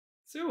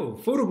So,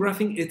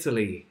 photographing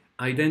Italy,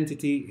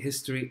 identity,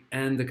 history,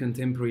 and the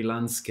contemporary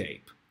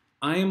landscape.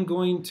 I am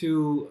going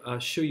to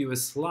show you a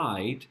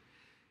slide.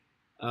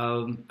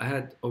 I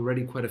had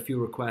already quite a few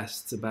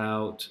requests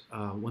about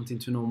wanting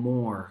to know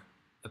more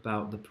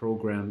about the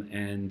program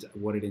and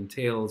what it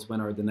entails, when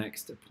are the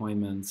next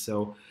appointments.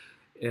 So,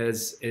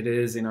 as it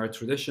is in our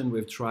tradition,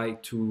 we've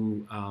tried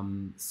to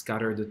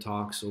scatter the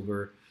talks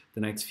over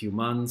the next few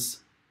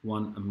months,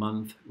 one a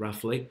month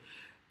roughly.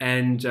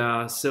 And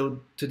so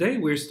today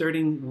we're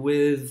starting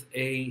with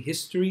a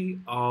history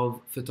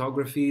of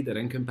photography that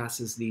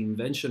encompasses the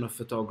invention of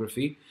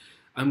photography.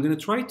 I'm going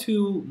to try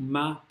to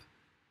map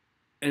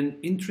an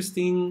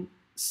interesting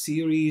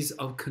series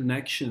of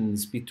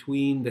connections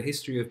between the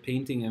history of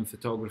painting and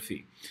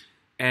photography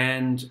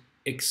and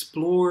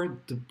explore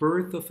the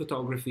birth of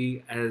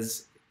photography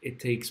as it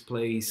takes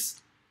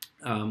place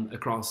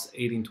across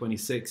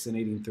 1826 and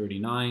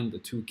 1839, the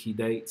two key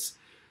dates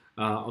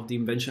of the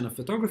invention of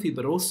photography,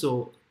 but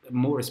also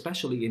more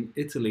especially in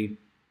Italy,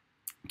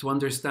 to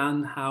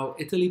understand how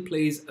Italy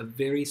plays a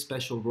very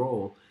special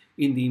role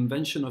in the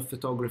invention of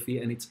photography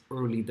and its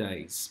early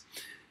days.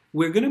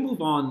 We're going to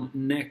move on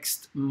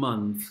next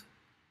month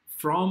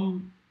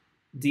from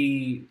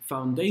the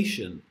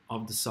foundation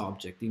of the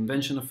subject, the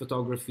invention of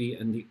photography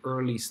and the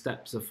early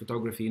steps of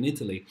photography in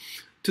Italy,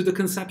 to the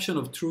conception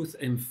of truth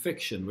and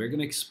fiction. We're going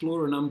to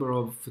explore a number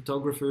of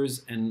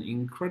photographers and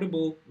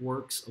incredible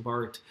works of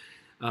art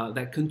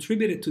that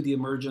contributed to the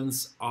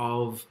emergence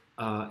of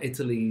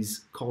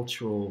Italy's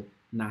cultural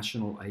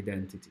national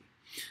identity.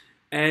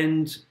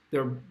 And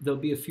there'll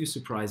be a few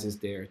surprises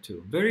there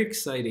too. Very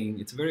exciting,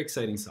 it's a very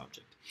exciting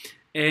subject.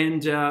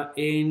 And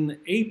in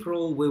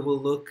April, we will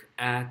look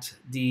at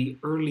the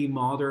early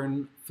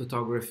modern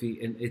photography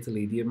in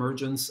Italy, the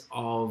emergence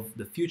of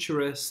the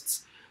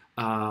futurists,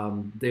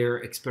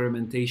 their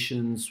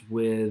experimentations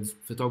with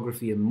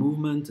photography and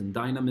movement and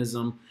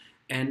dynamism,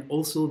 and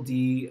also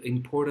the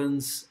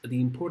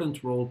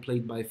important role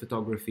played by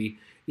photography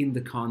in the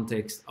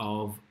context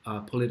of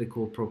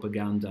political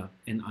propaganda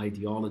and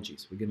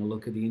ideologies. We're going to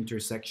look at the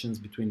intersections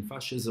between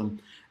fascism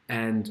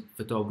and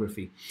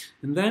photography.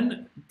 And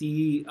then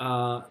the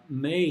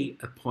May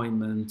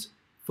appointment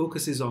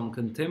focuses on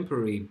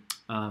contemporary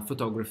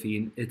photography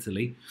in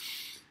Italy,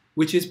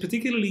 which is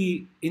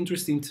particularly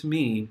interesting to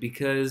me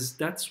because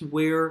that's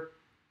where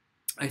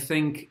I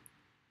think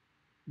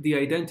the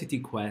identity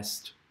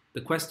quest,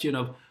 the question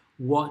of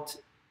what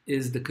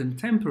is the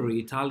contemporary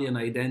Italian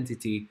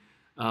identity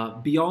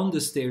beyond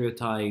the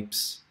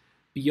stereotypes,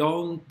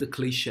 beyond the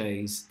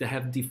cliches that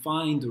have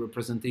defined the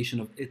representation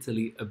of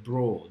Italy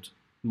abroad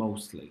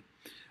mostly,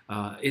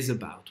 is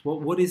about.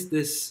 What is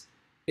this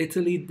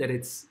Italy that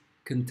it's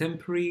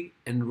contemporary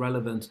and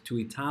relevant to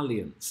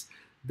Italians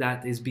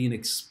that is being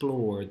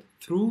explored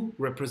through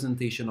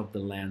representation of the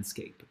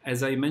landscape?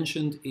 As I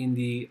mentioned in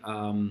the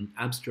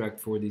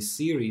abstract for this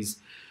series,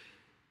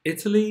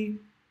 Italy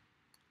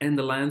and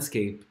the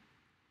landscape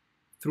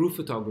through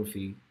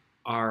photography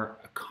are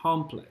a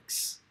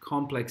complex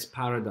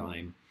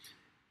paradigm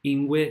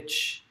in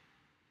which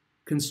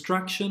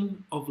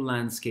construction of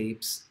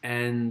landscapes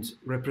and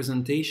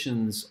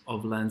representations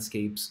of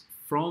landscapes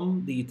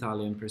from the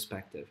Italian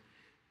perspective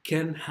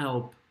can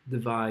help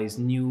devise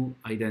new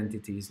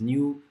identities,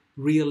 new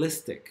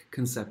realistic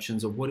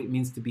conceptions of what it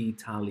means to be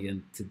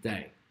Italian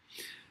today.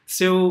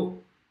 So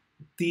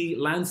the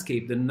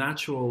landscape, the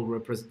natural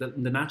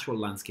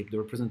landscape, the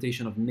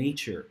representation of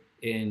nature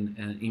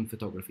in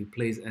photography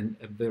plays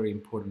a very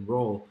important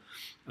role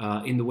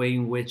in the way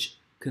in which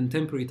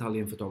contemporary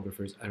Italian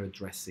photographers are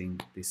addressing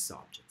this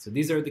subject. So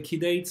these are the key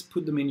dates.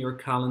 Put them in your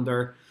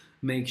calendar.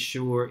 Make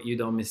sure you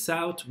don't miss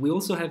out. We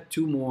also have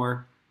two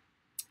more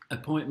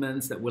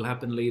appointments that will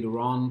happen later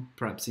on,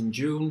 perhaps in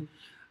June,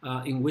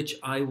 in which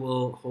I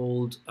will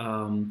hold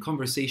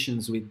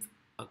conversations with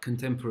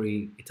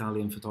contemporary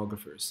Italian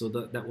photographers. So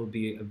that will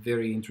be a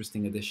very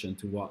interesting addition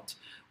to what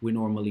we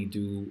normally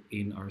do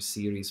in our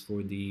series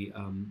for the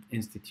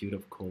Institute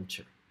of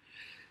Culture.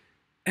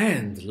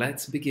 And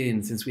let's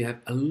begin, since we have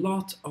a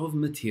lot of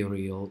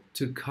material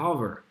to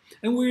cover.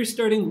 And we're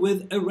starting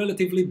with a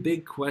relatively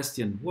big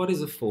question. What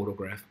is a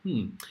photograph?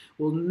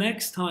 Well,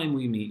 next time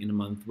we meet in a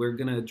month, we're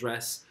going to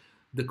address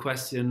the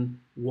question,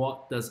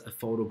 what does a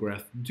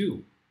photograph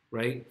do,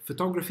 right?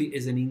 Photography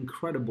is an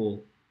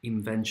incredible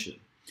invention.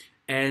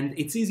 And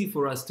it's easy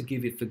for us to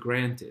give it for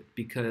granted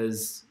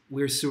because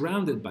we're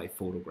surrounded by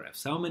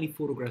photographs. How many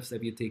photographs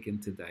have you taken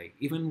today,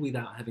 even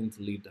without having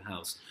to leave the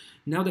house?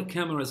 Now that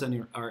cameras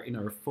are in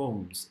our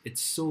phones,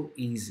 it's so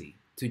easy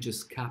to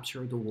just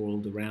capture the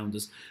world around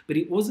us. But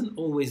it wasn't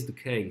always the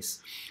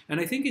case. And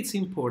I think it's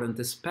important,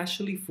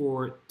 especially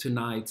for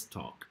tonight's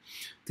talk,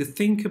 to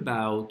think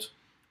about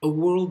a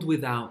world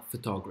without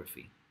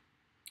photography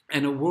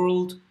and a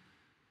world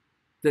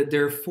that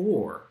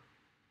therefore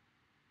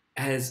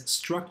has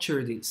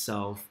structured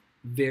itself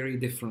very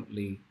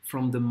differently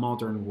from the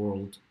modern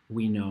world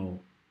we know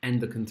and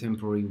the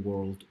contemporary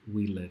world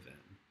we live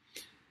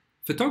in.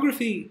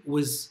 Photography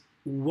was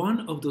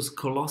one of those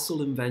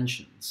colossal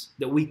inventions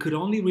that we could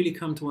only really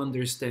come to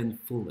understand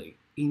fully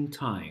in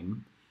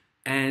time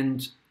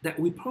and that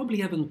we probably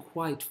haven't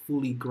quite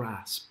fully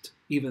grasped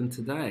even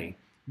today,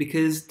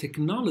 because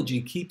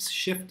technology keeps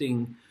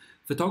shifting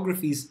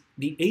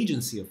the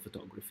agency of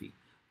photography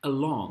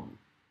along,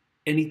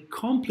 and it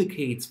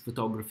complicates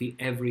photography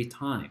every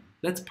time.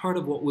 That's part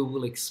of what we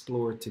will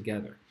explore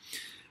together.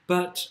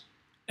 But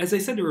as I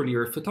said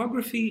earlier,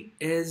 photography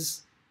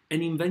is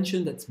an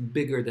invention that's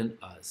bigger than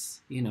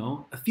us. You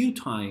know, a few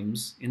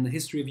times in the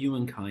history of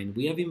humankind,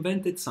 we have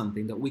invented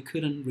something that we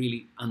couldn't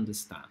really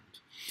understand.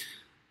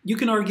 You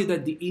can argue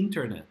that the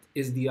internet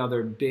is the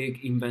other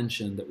big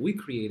invention that we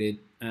created,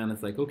 and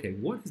it's like, okay,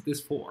 what is this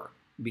for?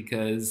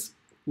 Because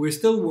we're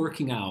still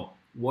working out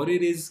what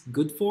it is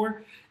good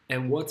for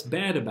and what's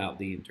bad about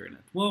the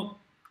internet. Well,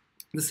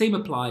 the same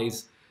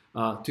applies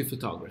to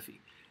photography.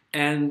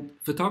 And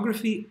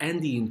photography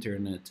and the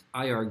internet,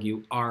 I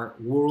argue, are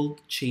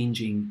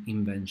world-changing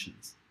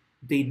inventions.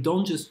 They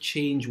don't just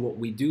change what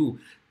we do,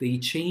 they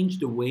change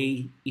the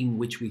way in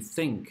which we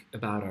think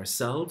about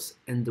ourselves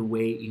and the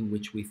way in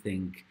which we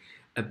think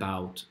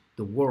about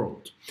the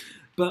world.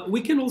 But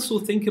we can also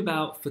think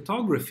about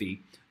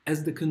photography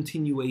as the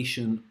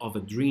continuation of a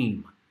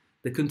dream.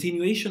 The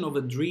continuation of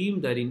a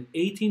dream that in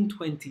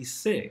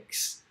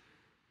 1826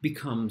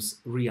 becomes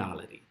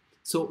reality.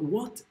 So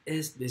what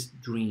is this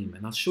dream?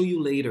 And I'll show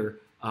you later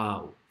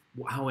how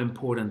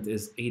important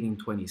is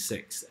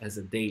 1826 as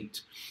a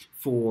date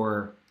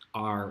for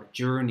our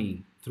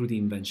journey through the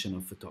invention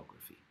of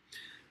photography.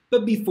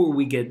 But before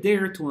we get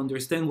there, to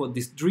understand what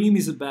this dream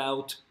is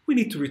about, we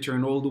need to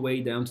return all the way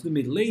down to the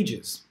Middle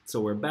Ages.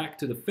 So we're back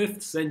to the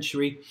 5th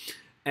century,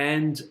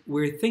 and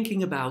we're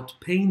thinking about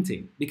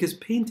painting, because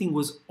painting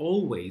was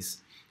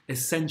always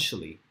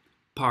essentially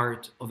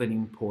part of an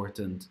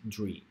important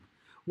dream.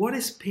 What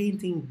has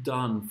painting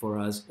done for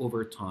us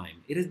over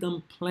time? It has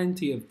done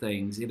plenty of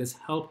things. It has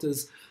helped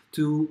us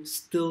to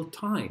still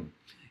time.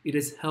 It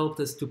has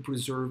helped us to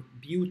preserve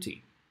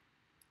beauty.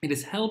 It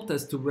has helped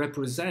us to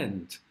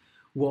represent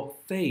what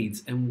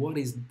fades and what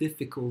is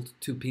difficult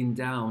to pin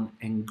down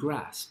and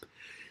grasp.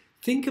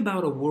 Think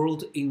about a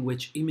world in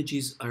which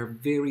images are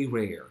very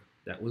rare.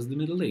 That was the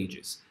Middle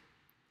Ages.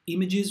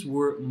 Images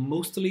were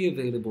mostly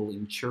available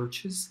in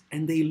churches,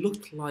 and they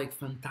looked like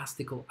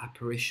fantastical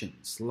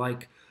apparitions,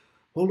 like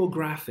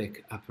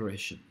holographic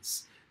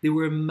apparitions. They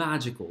were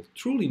magical,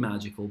 truly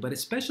magical, but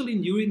especially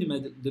during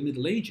the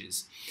Middle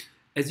Ages.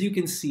 As you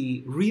can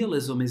see,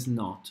 realism is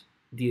not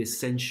the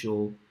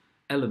essential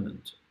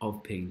element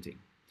of painting.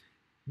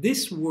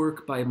 This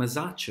work by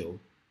Masaccio,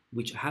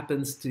 which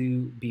happens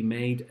to be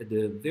made at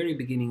the very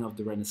beginning of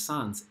the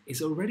Renaissance,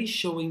 is already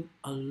showing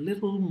a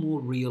little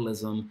more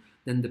realism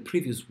than the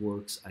previous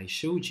works I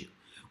showed you.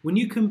 When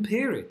you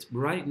compare it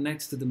right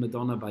next to the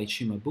Madonna by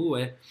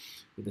Cimabue,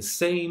 with the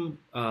same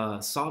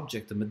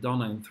subject, the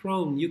Madonna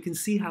enthroned, you can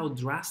see how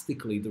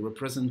drastically the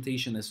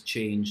representation has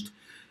changed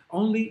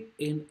only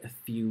in a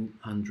few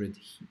hundred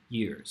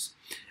years.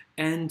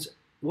 And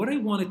what I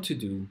wanted to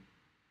do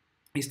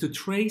is to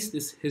trace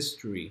this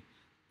history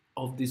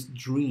of this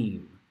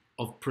dream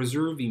of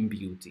preserving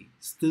beauty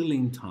still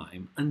in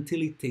time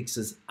until it takes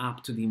us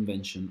up to the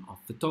invention of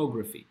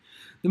photography.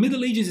 The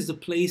Middle Ages is a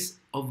place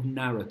of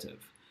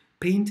narrative.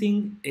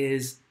 Painting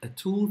is a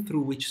tool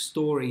through which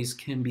stories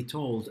can be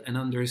told and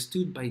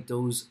understood by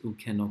those who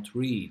cannot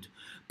read.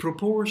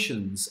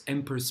 Proportions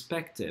and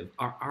perspective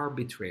are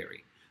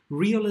arbitrary.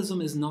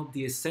 Realism is not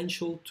the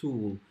essential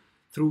tool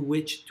through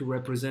which to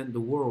represent the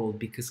world,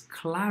 because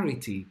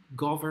clarity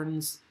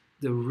governs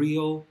the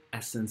real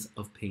essence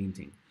of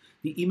painting.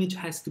 The image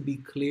has to be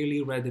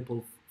clearly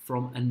readable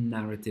from a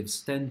narrative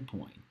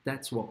standpoint.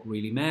 That's what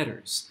really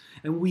matters.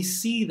 And we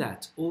see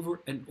that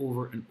over and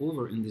over and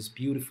over in these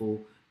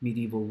beautiful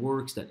medieval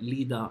works that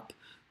lead up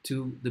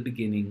to the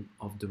beginning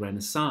of the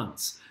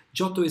Renaissance.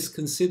 Giotto is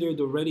considered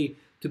already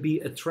to be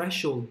a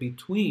threshold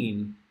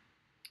between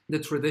the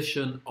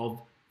tradition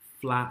of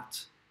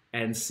flat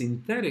and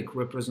synthetic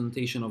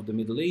representation of the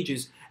Middle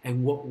Ages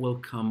and what will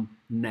come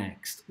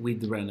next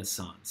with the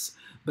Renaissance.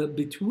 But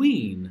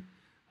between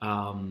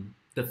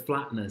the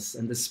flatness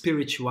and the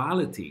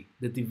spirituality,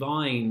 the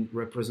divine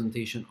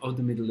representation of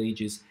the Middle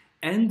Ages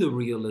and the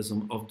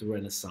realism of the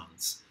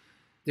Renaissance,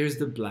 there's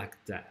the Black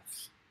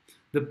Death.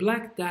 The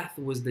Black Death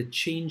was the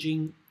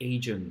changing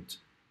agent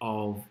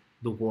of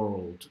the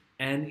world,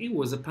 and it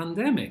was a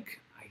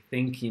pandemic. I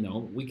think,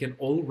 we can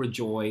all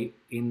rejoice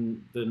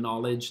in the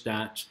knowledge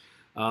that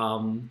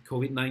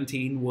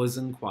COVID-19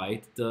 wasn't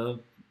quite the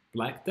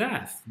Black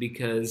Death,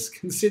 because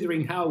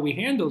considering how we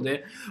handled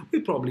it,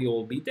 we'd probably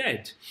all be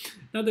dead.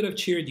 Now that I've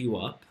cheered you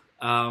up,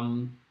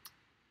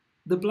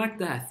 the Black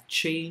Death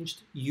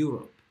changed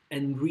Europe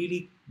and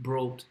really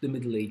brought the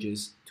Middle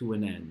Ages to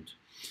an end.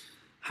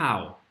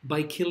 How?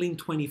 By killing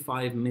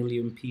 25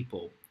 million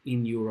people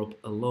in Europe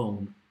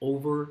alone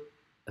over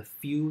a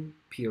few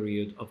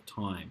period of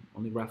time,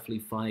 only roughly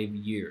 5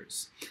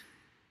 years.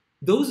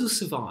 Those who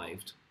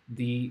survived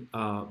the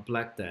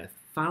Black Death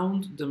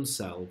found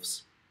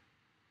themselves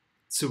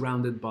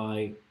surrounded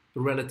by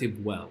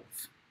relative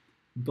wealth,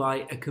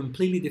 by a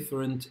completely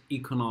different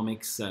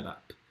economic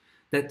setup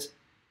that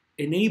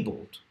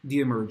enabled the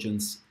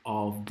emergence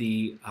of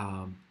the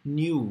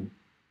new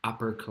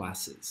upper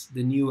classes,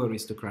 the new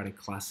aristocratic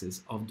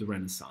classes of the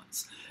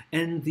Renaissance.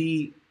 And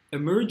the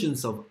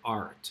emergence of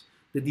art,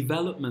 the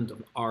development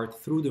of art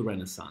through the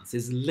Renaissance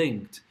is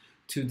linked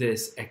to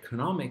this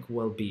economic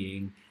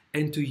well-being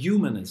and to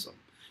humanism.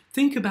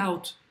 Think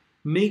about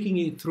making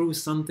it through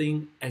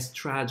something as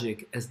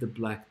tragic as the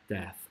Black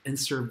Death and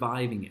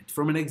surviving it.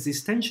 From an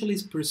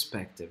existentialist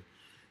perspective,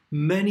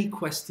 many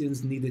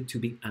questions needed to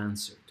be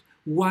answered.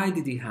 Why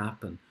did it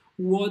happen?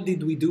 What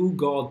did we do,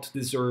 God, to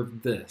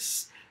deserve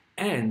this?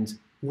 And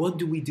what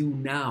do we do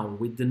now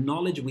with the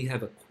knowledge we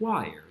have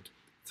acquired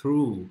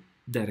through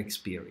that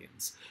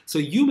experience? So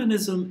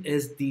humanism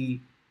is the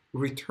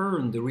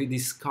return, the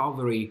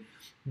rediscovery,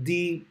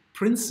 the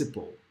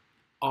principle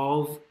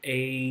of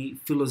a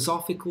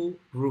philosophical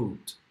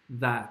root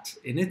that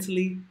in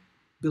Italy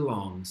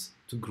belongs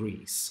to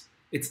Greece.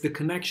 It's the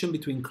connection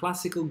between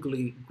classical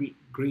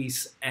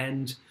Greece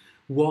and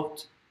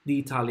what the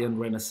Italian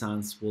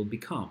Renaissance will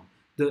become.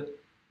 The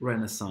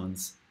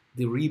Renaissance,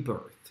 the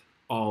rebirth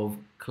of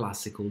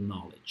classical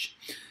knowledge.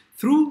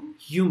 Through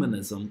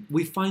humanism,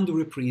 we find the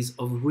reprise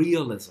of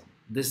realism.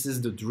 This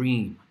is the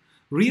dream.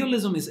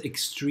 Realism is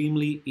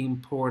extremely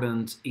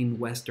important in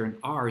Western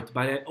art,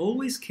 but I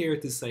always care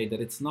to say that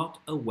it's not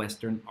a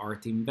Western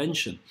art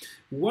invention.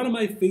 One of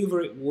my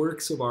favorite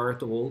works of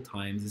art of all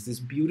times is this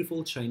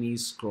beautiful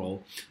Chinese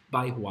scroll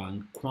by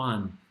Huang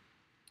Quan,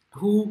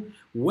 who,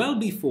 well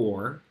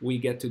before we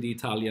get to the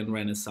Italian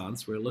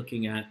Renaissance, we're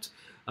looking at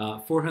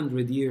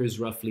 400 years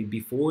roughly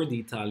before the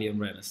Italian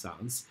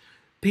Renaissance,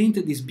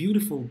 painted these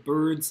beautiful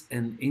birds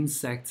and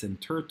insects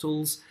and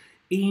turtles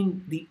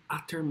in the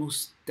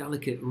uttermost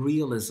delicate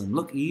realism.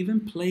 Look, he even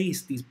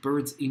placed these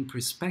birds in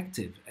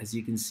perspective, as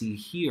you can see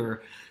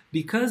here,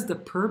 because the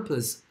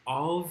purpose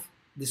of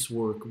this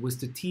work was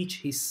to teach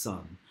his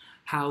son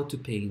how to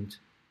paint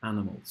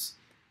animals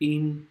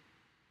and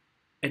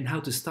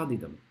how to study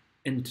them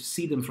and to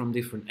see them from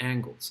different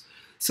angles.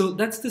 So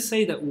that's to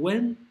say that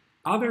when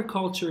other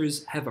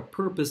cultures have a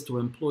purpose to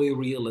employ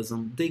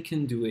realism, they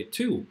can do it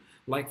too.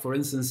 Like, for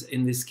instance,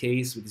 in this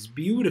case, with this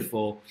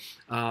beautiful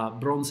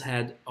bronze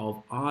head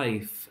of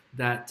Ive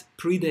that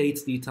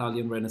predates the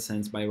Italian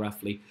Renaissance by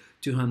roughly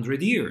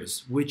 200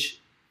 years, which,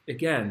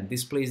 again,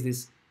 displays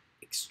this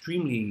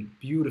extremely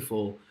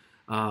beautiful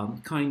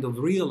kind of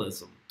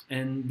realism.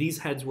 And these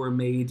heads were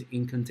made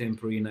in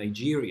contemporary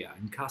Nigeria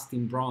and cast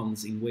in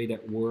bronze in a way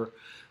that were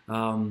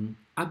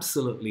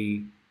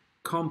absolutely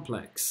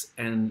complex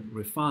and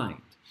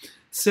refined.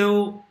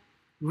 So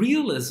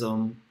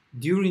realism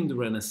during the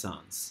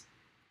Renaissance,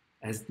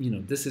 as you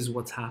know, this is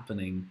what's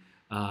happening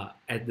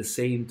at the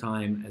same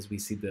time as we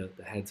see the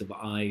heads of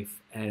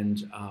Ive and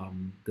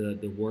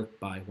the work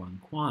by Huang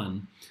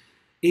Quan,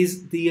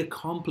 is the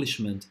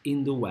accomplishment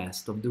in the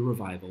West of the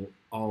revival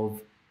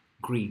of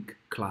Greek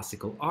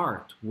classical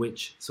art,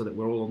 which, so that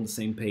we're all on the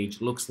same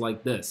page, looks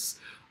like this.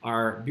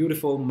 Are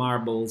beautiful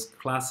marbles,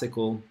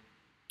 classical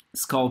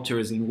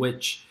sculptures in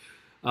which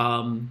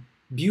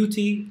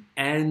beauty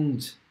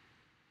and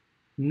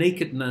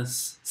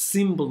nakedness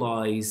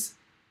symbolize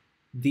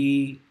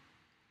the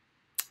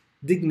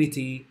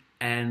dignity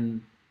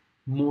and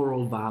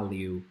moral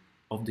value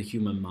of the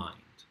human mind.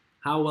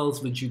 How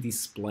else would you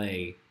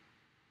display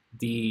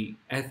the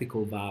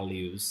ethical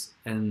values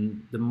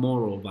and the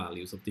moral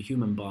values of the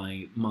human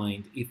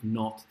mind if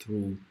not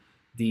through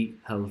the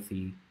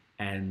healthy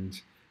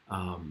and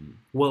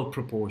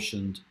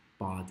well-proportioned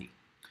body?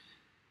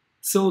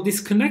 So this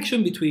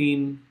connection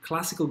between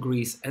classical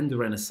Greece and the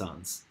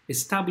Renaissance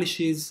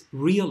establishes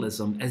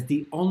realism as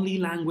the only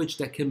language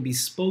that can be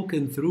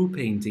spoken through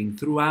painting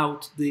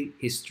throughout the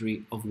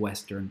history of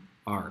Western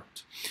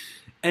art.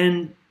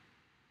 And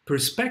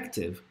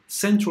perspective,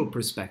 central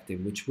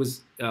perspective, which was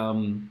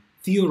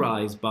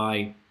theorized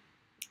by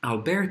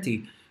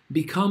Alberti,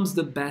 becomes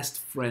the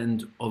best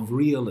friend of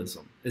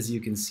realism, as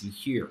you can see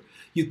here.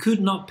 You could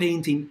not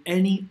paint in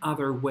any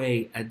other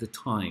way at the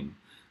time,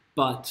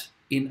 but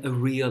in a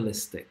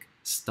realistic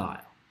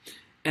style.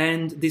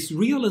 And this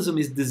realism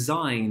is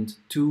designed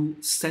to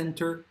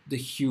center the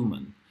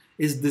human,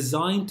 is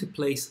designed to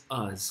place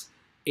us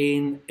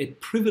in a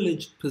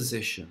privileged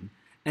position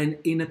and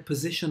in a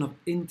position of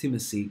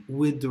intimacy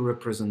with the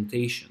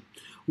representation.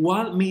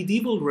 While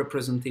medieval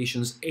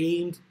representations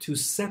aimed to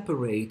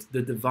separate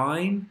the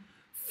divine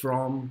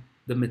from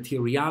the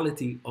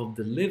materiality of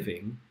the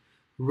living,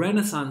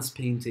 Renaissance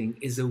painting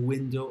is a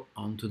window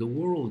onto the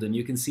world. And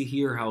you can see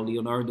here how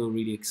Leonardo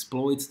really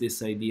exploits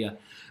this idea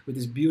with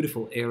this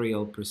beautiful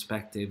aerial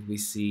perspective we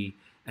see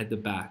at the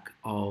back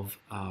of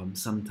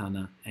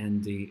Sant'Anna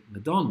and the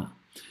Madonna.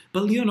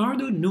 But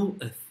Leonardo knew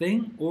a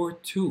thing or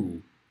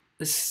two,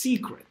 a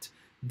secret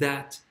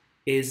that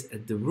is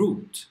at the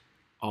root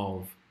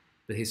of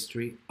the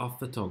history of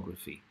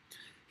photography.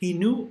 He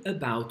knew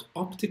about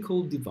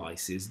optical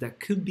devices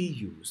that could be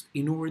used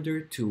in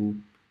order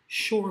to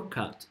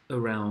shortcut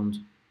around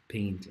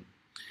painting.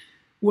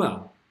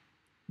 Well,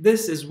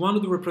 this is one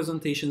of the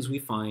representations we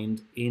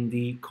find in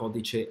the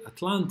Codice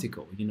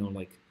Atlantico, you know,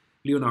 like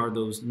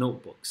Leonardo's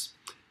notebooks.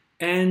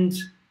 And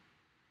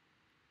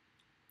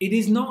it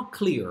is not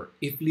clear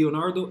if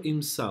Leonardo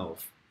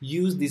himself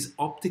used these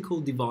optical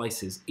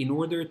devices in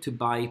order to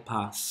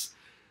bypass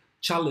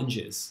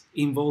challenges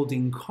involved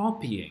in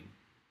copying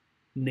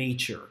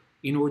nature,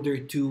 in order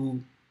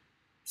to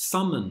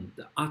summon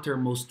the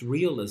uttermost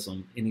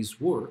realism in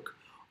his work,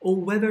 or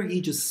whether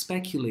he just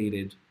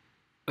speculated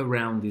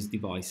around these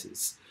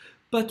devices.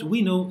 But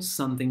we know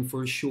something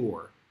for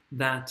sure,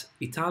 that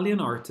Italian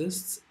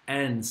artists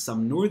and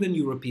some Northern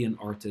European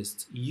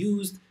artists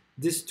used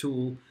this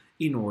tool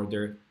in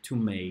order to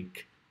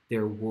make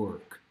their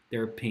work,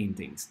 their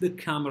paintings, the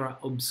camera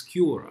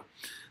obscura.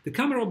 The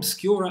camera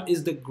obscura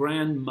is the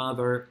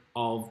grandmother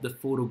of the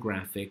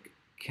photographic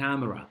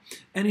camera,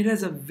 and it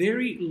has a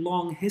very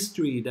long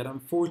history that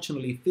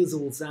unfortunately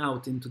fizzles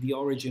out into the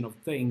origin of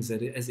things,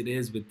 as it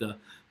is with the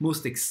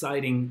most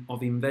exciting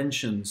of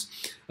inventions.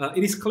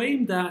 It is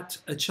claimed that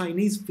a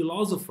Chinese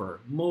philosopher,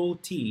 Mo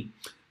Ti,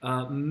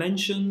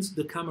 mentions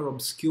the camera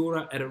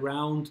obscura at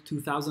around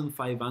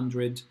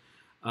 2,500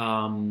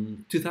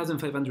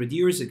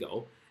 years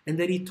ago, and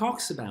that he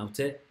talks about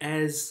it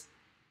as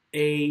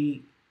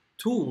a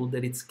tool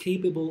that it's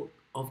capable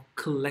of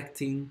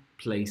collecting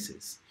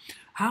places.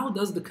 How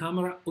does the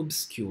camera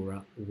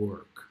obscura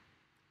work?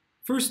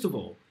 First of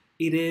all,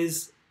 it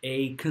is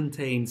a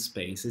contained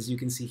space, as you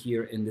can see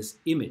here in this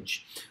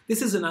image.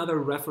 This is another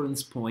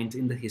reference point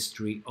in the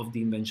history of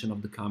the invention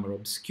of the camera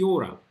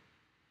obscura.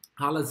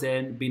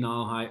 Halazen bin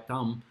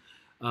al-Haytham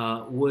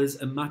was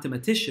a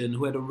mathematician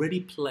who had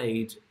already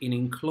played in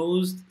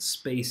enclosed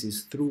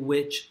spaces through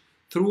which,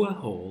 through a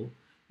hole,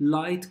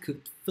 light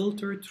could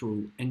filter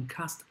through and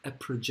cast a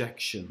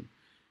projection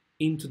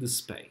into the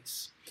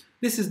space.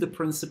 This is the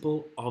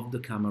principle of the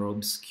camera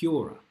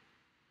obscura.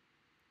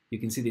 You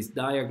can see this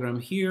diagram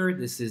here.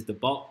 This is the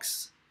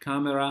box,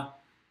 camera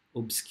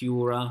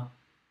obscura,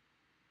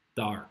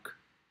 dark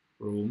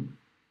room.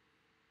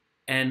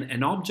 And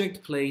an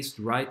object placed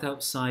right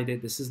outside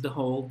it, this is the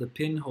hole, the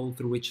pinhole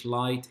through which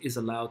light is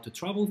allowed to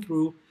travel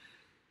through,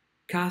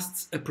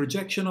 casts a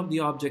projection of the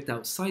object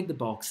outside the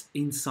box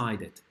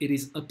inside it. It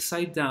is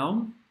upside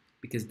down,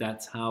 because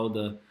that's how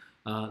the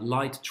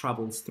light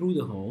travels through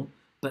the hole,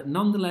 but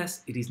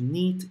nonetheless it is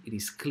neat, it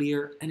is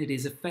clear, and it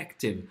is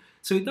effective.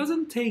 So it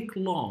doesn't take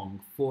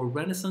long for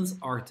Renaissance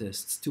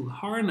artists to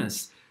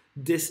harness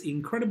this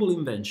incredible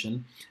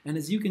invention, and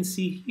as you can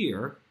see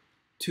here,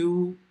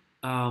 to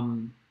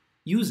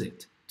use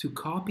it, to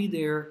copy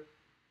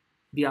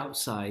the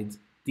outside,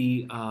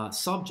 the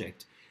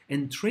subject,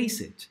 and trace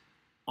it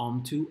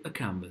onto a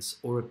canvas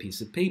or a piece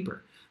of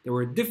paper. There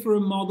were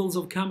different models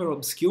of camera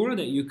obscura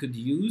that you could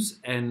use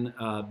and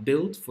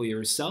build for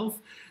yourself,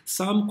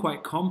 some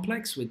quite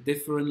complex with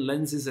different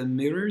lenses and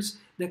mirrors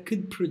that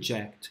could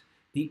project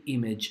the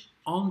image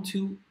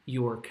onto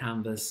your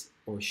canvas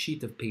or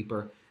sheet of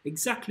paper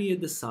exactly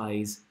at the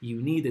size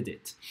you needed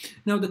it.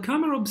 Now, the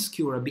camera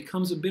obscura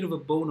becomes a bit of a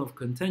bone of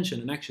contention,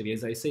 and actually,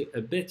 as I say,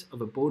 a bit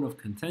of a bone of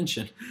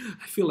contention,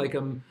 I feel like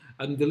I'm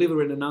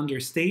delivering an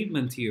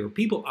understatement here.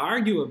 People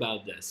argue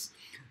about this,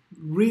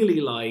 really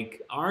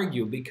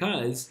argue,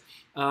 because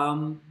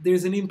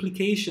there's an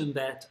implication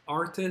that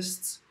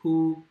artists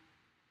who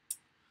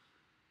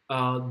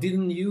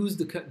didn't use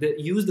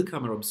the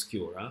camera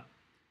obscura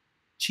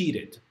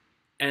cheated,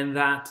 and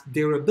that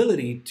their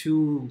ability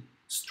to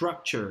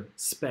structure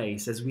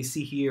space, as we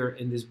see here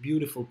in this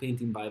beautiful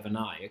painting by Van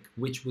Eyck,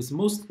 which was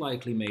most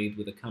likely made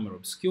with a camera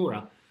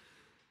obscura,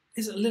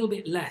 is a little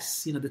bit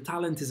less. The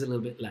talent is a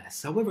little bit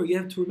less. However, you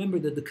have to remember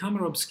that the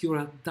camera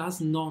obscura does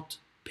not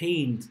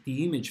paint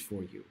the image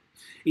for you.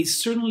 It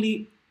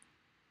certainly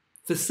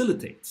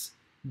facilitates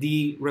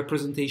the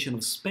representation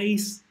of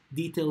space,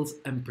 details,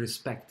 and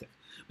perspective.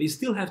 But you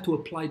still have to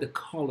apply the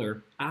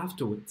color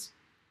afterwards.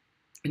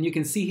 And you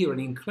can see here an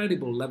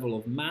incredible level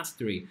of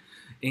mastery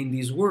in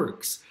these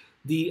works.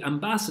 The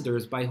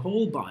ambassadors by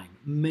Holbein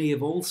may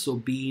have also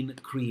been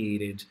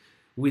created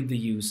with the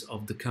use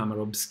of the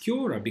camera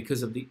obscura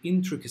because of the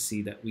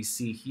intricacy that we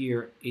see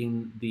here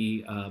in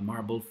the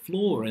marble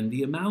floor and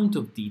the amount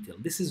of detail.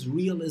 This is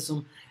realism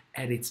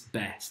at its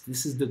best.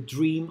 This is the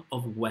dream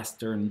of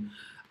Western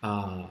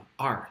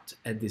art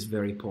at this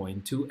very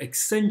point, to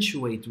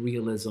accentuate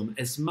realism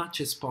as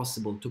much as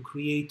possible, to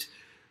create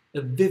a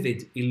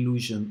vivid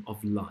illusion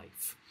of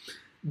life.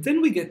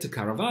 Then we get to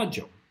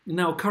Caravaggio.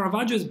 Now,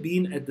 Caravaggio has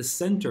been at the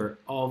center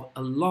of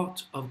a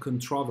lot of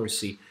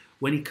controversy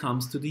when it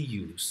comes to the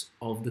use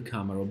of the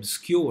camera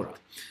obscura.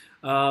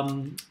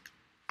 Some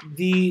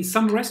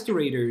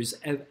restorators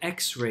have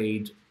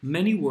x-rayed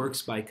many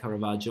works by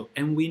Caravaggio,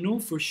 and we know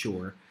for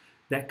sure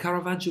that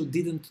Caravaggio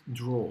didn't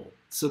draw.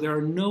 So there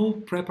are no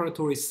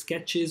preparatory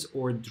sketches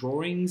or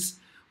drawings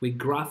with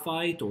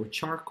graphite or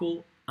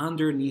charcoal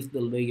underneath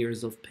the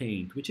layers of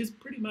paint, which is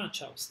pretty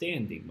much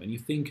outstanding when you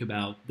think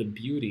about the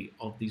beauty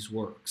of these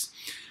works.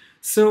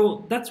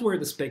 So that's where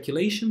the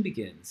speculation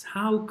begins.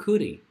 How could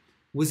he?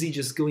 Was he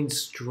just going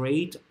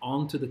straight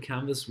onto the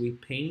canvas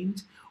with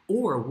paint?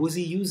 Or was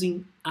he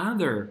using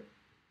other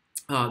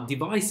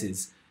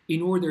devices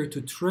in order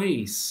to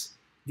trace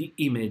the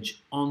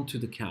image onto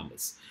the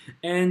canvas.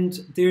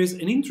 And there's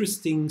an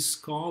interesting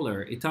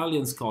scholar,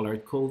 Italian scholar,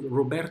 called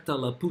Roberta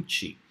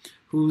Lapucci,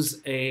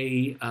 who's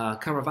a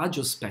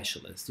Caravaggio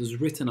specialist, who's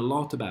written a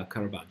lot about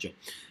Caravaggio,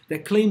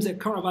 that claims that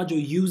Caravaggio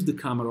used the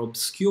camera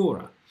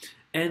obscura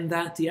and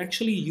that he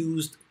actually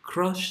used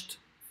crushed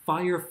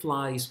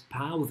fireflies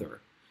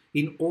powder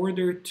in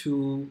order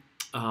to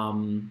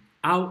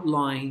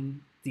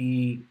outline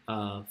the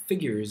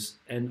figures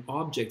and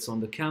objects on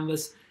the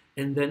canvas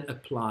and then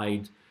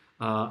applied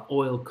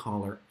oil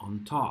color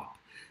on top.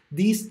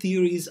 These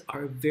theories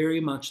are very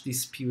much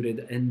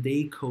disputed and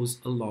they cause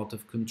a lot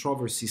of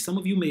controversy. Some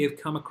of you may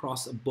have come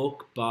across a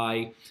book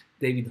by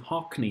David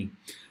Hockney,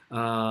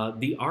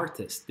 the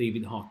artist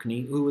David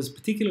Hockney, who was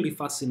particularly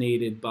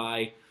fascinated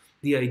by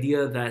the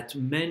idea that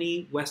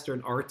many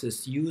Western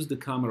artists use the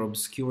camera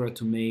obscura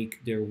to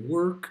make their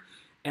work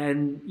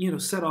and, you know,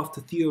 set off to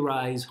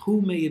theorize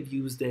who may have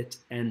used it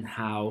and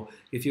how.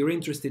 If you're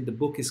interested, the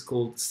book is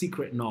called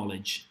Secret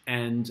Knowledge,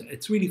 and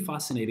it's really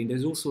fascinating.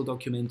 There's also a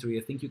documentary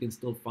I think you can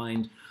still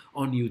find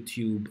on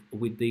YouTube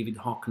with David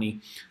Hockney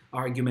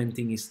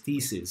argumenting his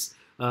thesis.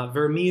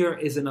 Vermeer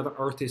is another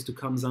artist who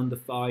comes under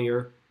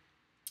fire,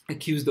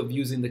 accused of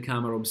using the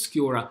camera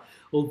obscura,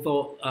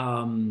 although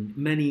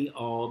many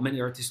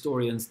art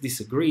historians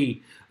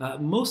disagree.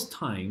 Most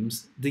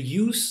times, the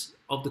use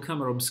of the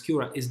camera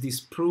obscura is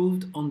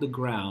disproved on the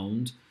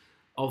ground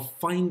of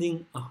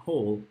finding a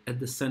hole at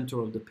the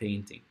center of the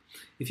painting.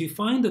 If you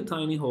find a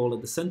tiny hole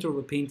at the center of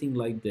a painting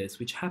like this,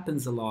 which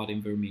happens a lot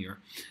in Vermeer,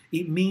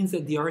 it means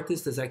that the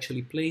artist has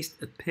actually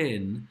placed a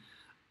pin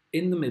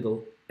in the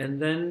middle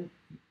and then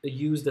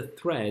used a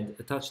thread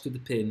attached to the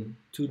pin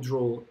to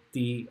draw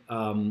the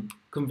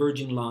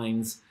converging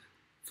lines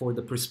for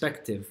the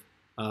perspective,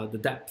 the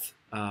depth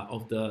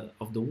of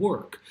the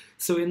work.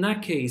 So in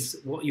that case,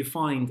 what you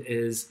find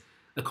is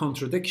a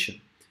contradiction.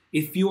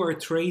 If you are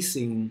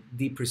tracing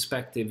the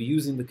perspective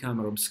using the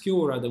camera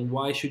obscura, then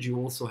why should you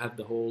also have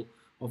the hole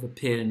of a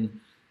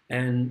pin,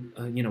 and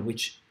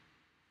which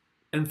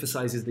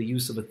emphasizes the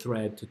use of a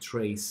thread to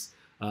trace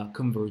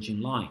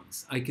converging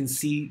lines? I can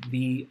see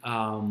the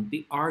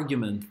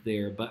argument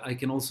there, but I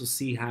can also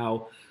see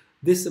how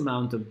this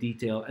amount of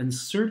detail and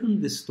certain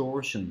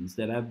distortions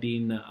that have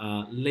been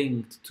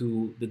linked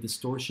to the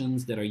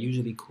distortions that are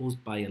usually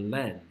caused by a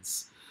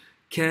lens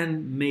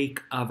can make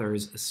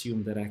others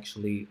assume that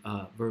actually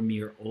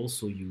Vermeer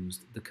also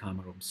used the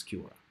camera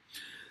obscura.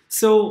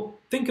 So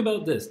think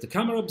about this. The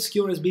camera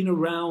obscura has been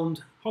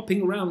around,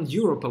 hopping around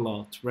Europe a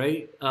lot,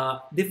 right?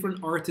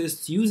 Different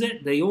artists use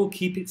it. They all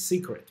keep it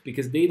secret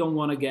because they don't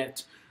want to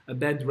get a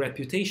bad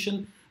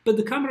reputation. But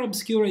the camera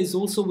obscura is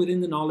also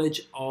within the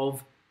knowledge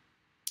of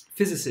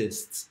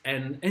physicists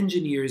and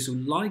engineers who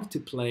like to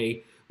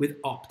play with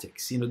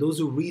optics. You know, those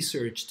who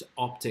researched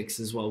optics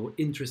as well were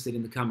interested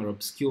in the camera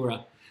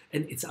obscura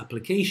and its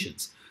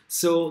applications.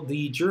 So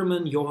the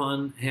German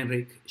Johann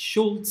Heinrich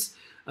Schultz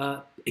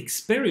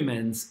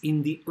experiments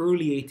in the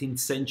early 18th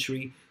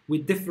century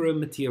with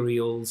different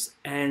materials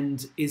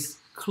and is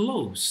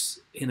close,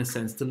 in a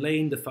sense, to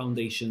laying the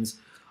foundations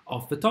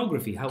of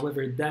photography.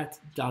 However, that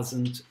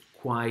doesn't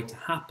quite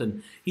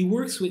happen. He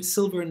works with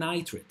silver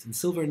nitrate, and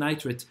silver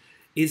nitrate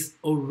is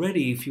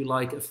already, if you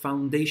like, a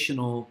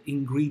foundational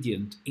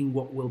ingredient in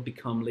what will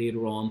become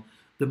later on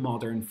the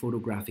modern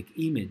photographic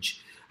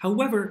image.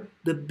 However,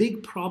 the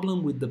big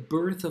problem with the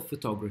birth of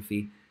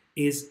photography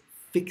is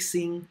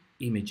fixing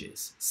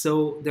images.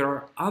 So there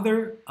are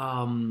other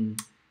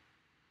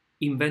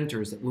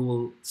inventors that we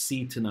will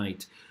see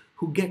tonight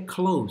who get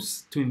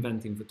close to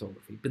inventing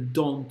photography, but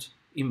don't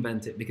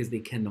invent it because they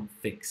cannot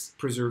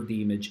preserve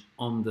the image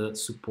on the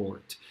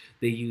support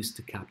they use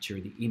to capture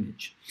the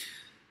image.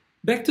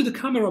 Back to the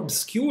camera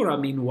obscura,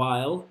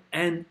 meanwhile,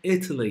 and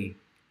Italy.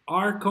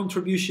 Our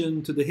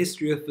contribution to the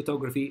history of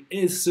photography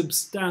is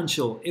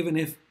substantial, even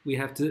if we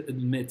have to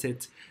admit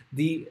it.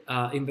 The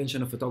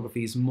invention of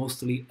photography is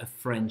mostly a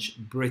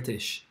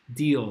French-British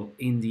deal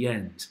in the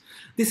end.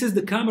 This is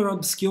the camera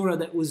obscura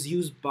that was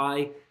used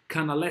by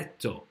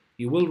Canaletto.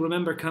 You will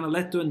remember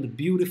Canaletto and the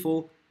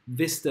beautiful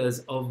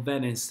vistas of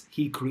Venice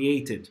he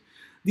created.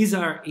 These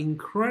are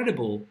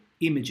incredible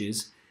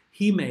images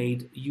he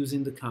made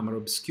using the camera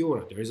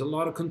obscura. There is a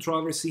lot of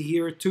controversy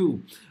here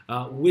too.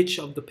 Which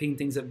of the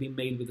paintings have been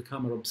made with the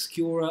camera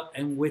obscura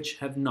and which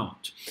have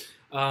not?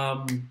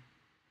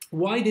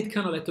 Why did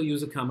Canaletto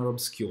use a camera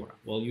obscura?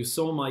 Well, you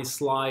saw my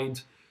slide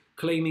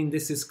claiming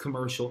this is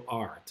commercial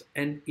art,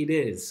 and it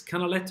is.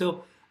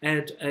 Canaletto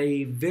had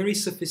a very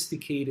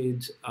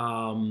sophisticated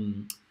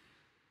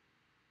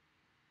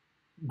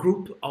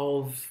group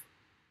of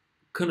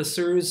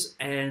connoisseurs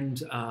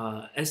and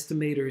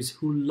estimators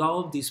who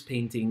love these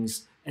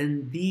paintings,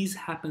 and these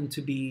happen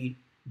to be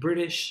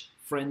British,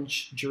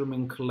 French,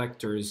 German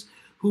collectors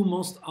who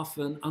most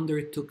often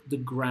undertook the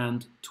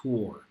Grand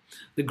Tour.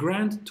 The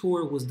Grand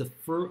Tour was the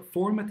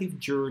formative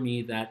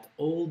journey that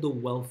all the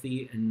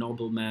wealthy and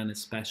noblemen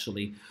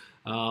especially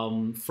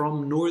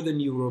from Northern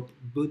Europe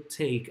would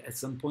take at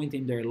some point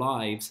in their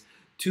lives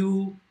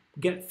to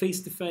get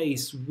face to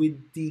face with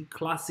the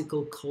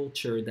classical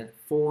culture that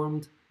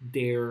formed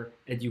their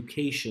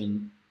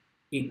education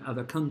in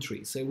other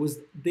countries. So it was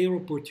their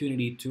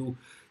opportunity to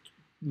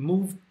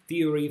move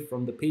theory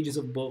from the pages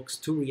of books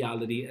to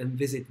reality and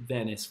visit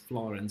Venice,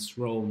 Florence,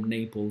 Rome,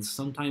 Naples,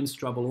 sometimes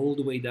travel all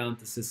the way down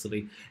to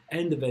Sicily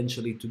and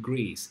eventually to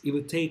Greece. It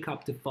would take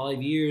up to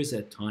 5 years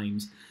at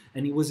times,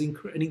 and it was an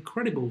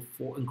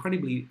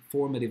incredibly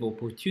formative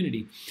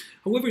opportunity.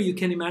 However, you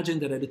can imagine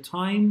that at a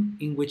time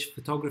in which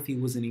photography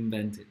wasn't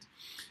invented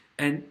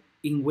and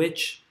in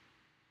which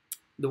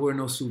there were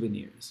no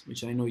souvenirs,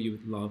 which I know you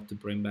would love to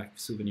bring back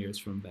souvenirs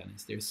from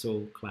Venice. They're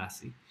so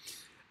classy.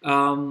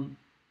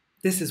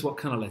 This is what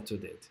Canaletto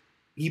did.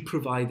 He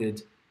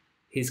provided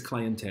his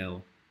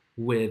clientele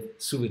with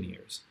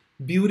souvenirs.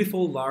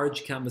 Beautiful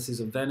large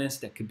canvases of Venice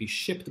that could be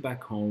shipped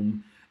back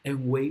home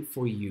and wait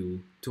for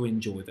you to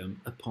enjoy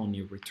them upon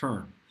your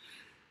return.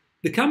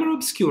 The camera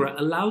obscura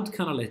allowed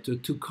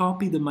Canaletto to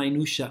copy the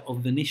minutiae of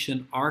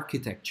Venetian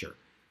architecture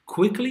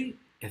quickly,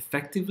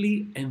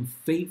 effectively, and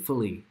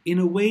faithfully in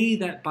a way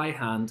that by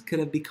hand could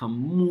have become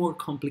more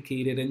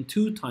complicated and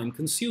too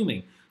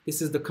time-consuming.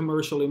 This is the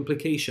commercial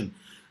implication.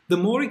 The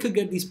more he could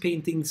get these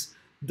paintings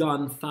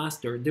done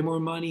faster, the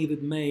more money he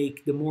would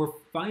make, the more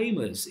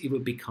famous it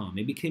would become.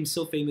 It became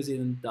so famous he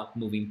ended up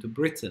moving to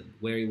Britain,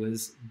 where he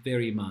was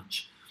very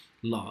much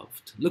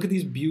loved. Look at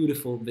these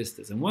beautiful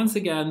vistas. And once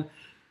again,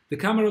 the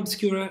camera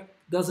obscura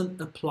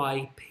doesn't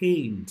apply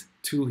paint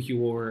to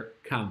your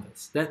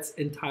canvas. That's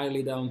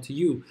entirely down to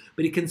you.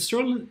 But it can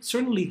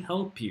certainly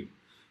help you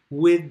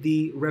with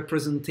the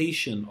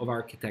representation of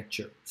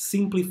architecture,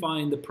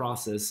 simplifying the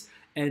process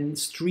and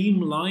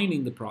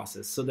streamlining the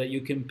process so that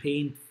you can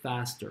paint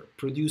faster,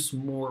 produce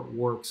more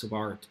works of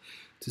art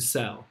to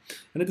sell.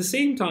 And at the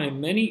same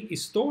time, many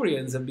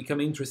historians have become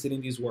interested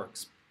in these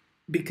works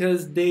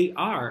because they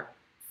are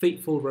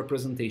faithful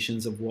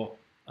representations of what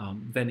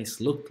Venice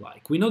looked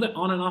like. We know that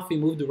on and off he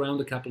moved around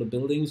a couple of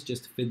buildings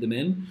just to fit them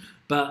in,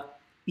 but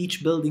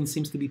each building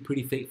seems to be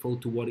pretty faithful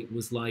to what it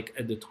was like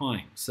at the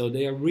time. So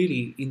they are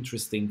really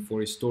interesting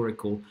for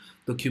historical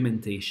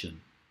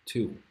documentation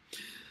too.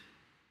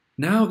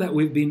 Now that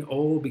we've been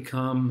all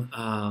become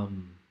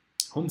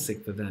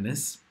homesick for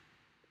Venice,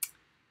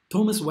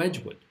 Thomas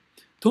Wedgwood.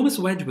 Thomas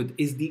Wedgwood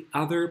is the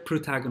other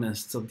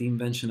protagonist of the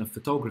invention of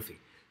photography.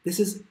 This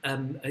is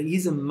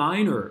he's a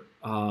minor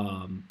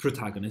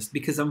protagonist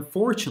because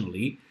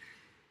unfortunately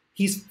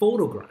his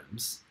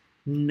photograms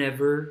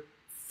never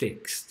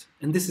fixed.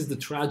 And this is the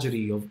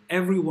tragedy of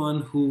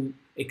everyone who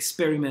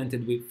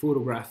experimented with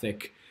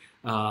photographic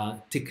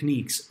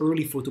techniques,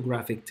 early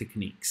photographic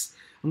techniques.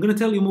 I'm going to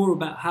tell you more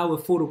about how a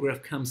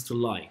photograph comes to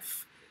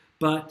life.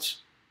 But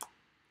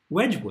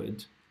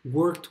Wedgwood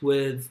worked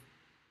with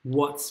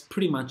what's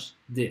pretty much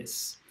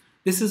this.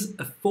 This is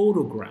a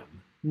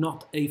photogram,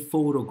 not a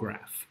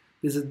photograph.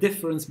 There's a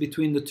difference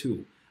between the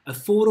two. A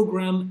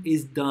photogram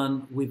is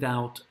done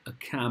without a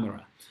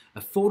camera.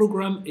 A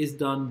photogram is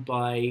done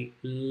by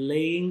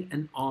laying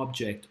an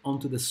object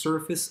onto the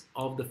surface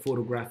of the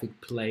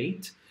photographic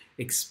plate,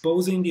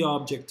 exposing the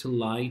object to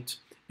light,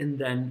 and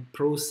then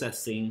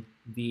processing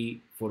the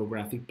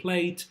photographic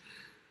plate.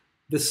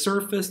 The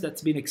surface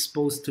that's been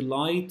exposed to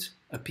light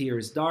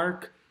appears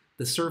dark.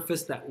 The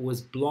surface that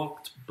was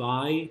blocked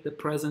by the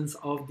presence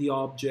of the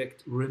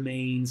object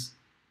remains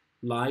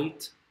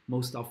light,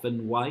 most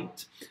often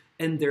white,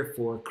 and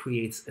therefore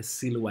creates a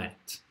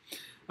silhouette.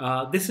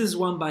 This is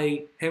one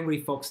by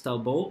Henry Fox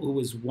Talbot, who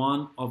was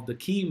one of the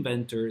key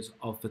inventors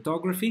of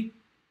photography.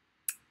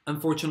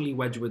 Unfortunately,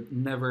 Wedgwood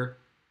never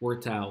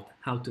worked out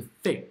how to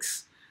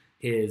fix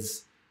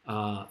his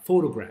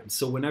photograms.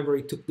 So whenever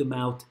he took them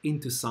out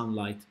into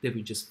sunlight, they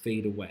would just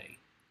fade away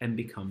and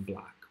become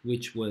black,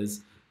 which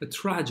was a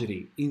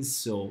tragedy in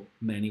so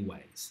many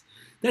ways.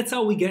 That's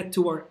how we get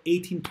to our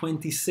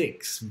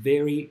 1826,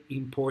 very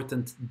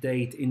important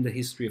date in the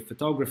history of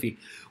photography.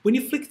 When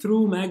you flick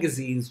through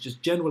magazines,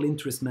 just general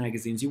interest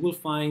magazines, you will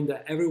find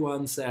that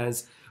everyone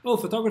says, oh,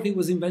 photography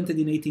was invented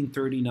in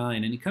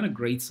 1839, and it kind of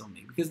grates on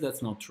me because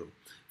that's not true.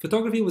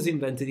 Photography was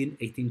invented in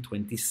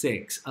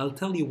 1826. I'll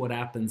tell you what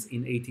happens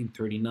in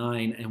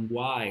 1839 and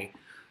why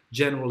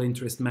general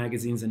interest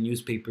magazines and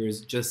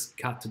newspapers just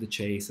cut to the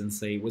chase and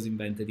say it was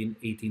invented in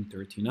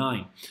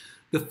 1839.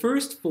 The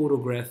first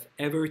photograph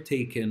ever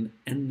taken,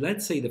 and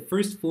let's say the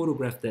first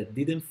photograph that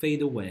didn't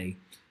fade away,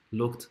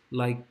 looked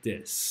like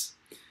this.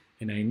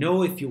 And I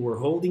know if you were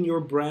holding your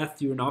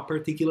breath, you're not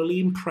particularly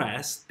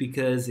impressed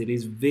because it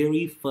is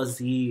very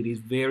fuzzy, it is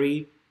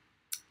very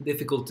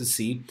difficult to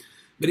see.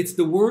 But it's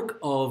the work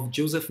of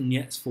Joseph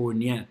Nicéphore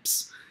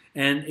Niépce,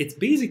 and it's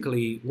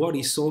basically what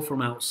he saw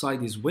from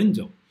outside his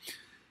window.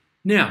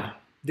 Now,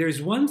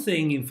 there's one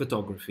thing in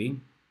photography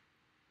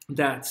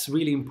that's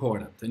really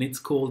important, and it's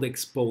called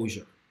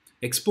exposure.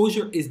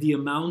 Exposure is the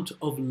amount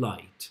of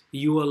light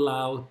you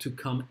allow to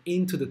come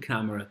into the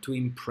camera to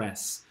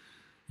impress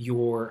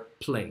your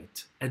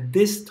plate. At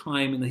this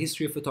time in the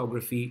history of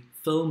photography,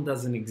 film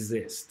doesn't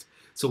exist.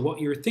 So what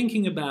you're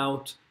thinking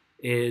about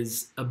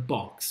is a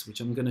box,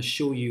 which I'm going to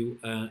show you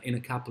in a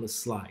couple of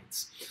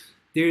slides.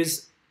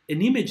 There's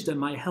an image that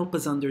might help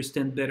us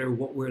understand better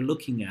what we're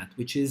looking at,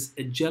 which is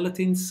a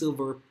gelatin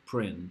silver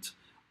print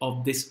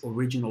of this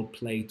original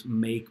plate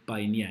made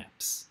by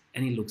Niépce.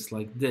 And it looks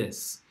like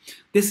this.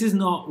 This is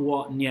not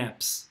what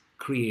Niépce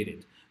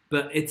created,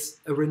 but it's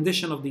a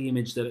rendition of the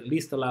image that at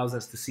least allows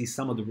us to see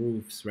some of the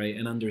roofs, right,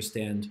 and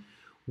understand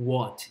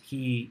what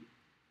he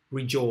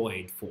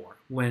rejoiced for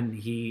when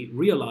he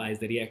realized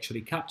that he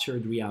actually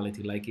captured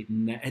reality like it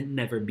had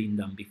never been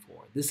done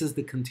before. This is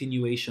the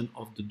continuation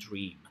of the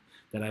dream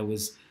that I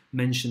was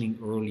mentioning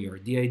earlier,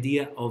 the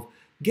idea of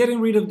getting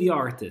rid of the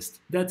artist,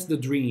 that's the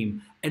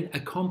dream, and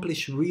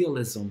accomplish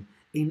realism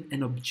in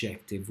an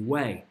objective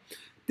way.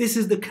 This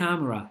is the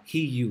camera he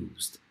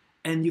used,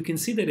 and you can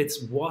see that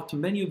it's what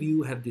many of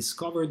you have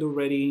discovered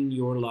already in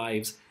your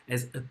lives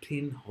as a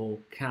pinhole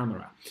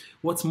camera.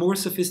 What's more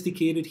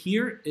sophisticated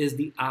here is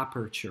the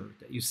aperture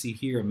that you see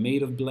here,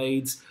 made of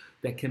blades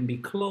that can be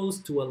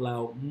closed to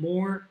allow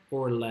more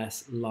or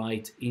less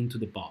light into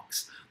the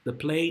box. The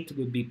plate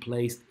would be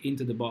placed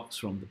into the box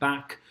from the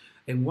back,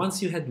 and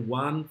once you had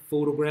one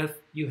photograph,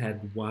 you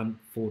had one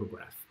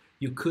photograph.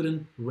 You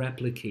couldn't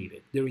replicate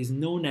it. There is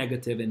no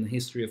negative in the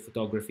history of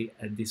photography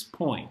at this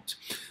point.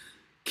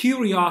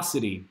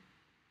 Curiosity.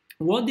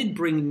 What did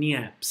bring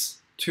Niépce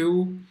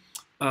to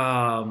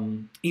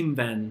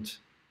invent,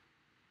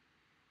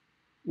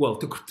 well,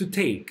 to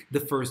take the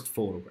first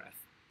photograph?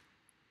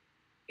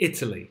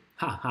 Italy.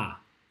 Haha,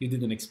 you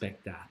didn't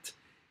expect that.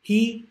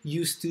 He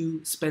used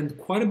to spend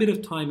quite a bit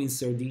of time in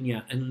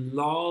Sardinia and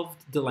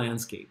loved the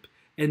landscape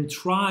and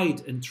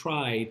tried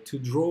to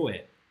draw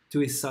it to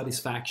his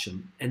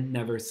satisfaction and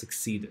never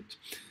succeeded.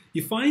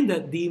 You find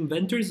that the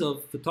inventors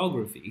of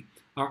photography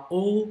are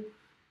all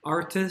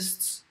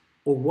artists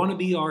or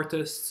wannabe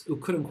artists who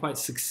couldn't quite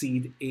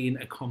succeed in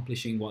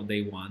accomplishing what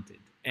they wanted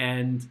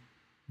and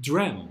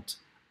dreamt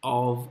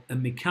of a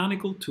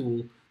mechanical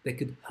tool that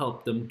could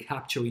help them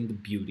capturing the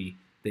beauty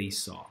they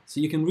saw. So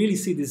you can really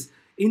see this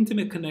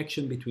intimate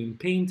connection between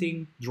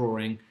painting,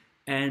 drawing,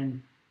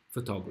 and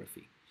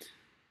photography.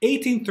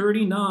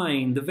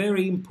 1839, the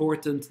very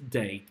important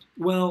date.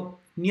 Well,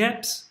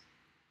 Niépce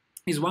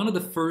is one of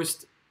the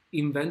first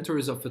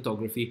inventors of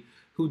photography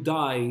who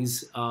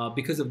dies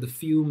because of the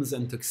fumes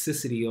and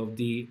toxicity of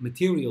the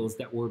materials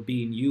that were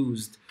being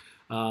used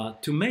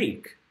to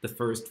make the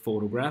first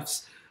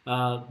photographs.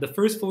 The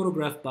first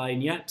photograph by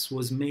Niépce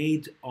was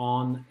made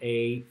on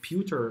a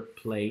pewter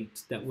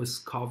plate that was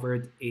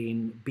covered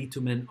in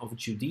bitumen of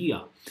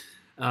Judea.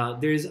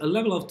 There's a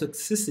level of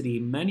toxicity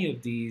in many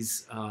of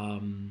these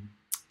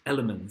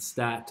elements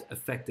that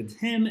affected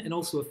him and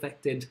also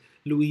affected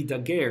Louis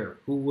Daguerre,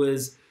 who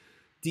was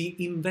the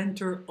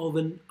inventor of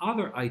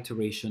another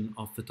iteration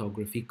of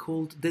photography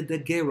called the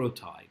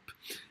daguerreotype.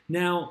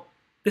 Now,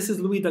 this is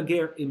Louis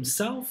Daguerre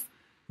himself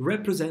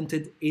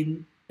represented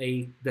in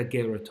a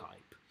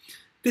daguerreotype.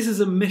 This is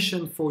a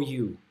mission for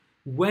you.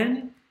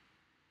 When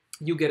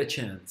you get a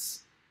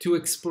chance to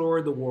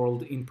explore the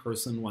world in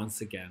person once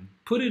again,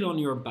 put it on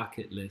your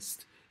bucket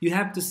list. You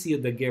have to see a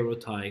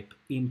daguerreotype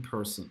in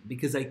person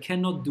because I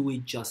cannot do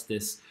it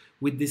justice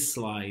with this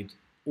slide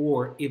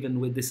or even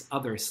with this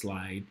other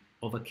slide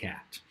of a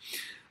cat.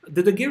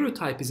 The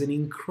daguerreotype is an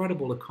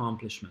incredible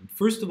accomplishment.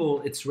 First of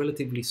all, it's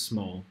relatively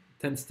small,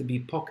 tends to be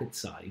pocket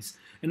size,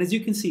 and as you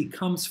can see, it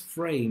comes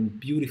framed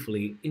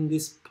beautifully in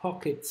these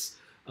pockets,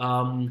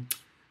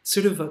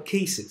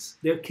 cases.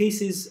 They're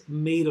cases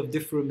made of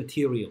different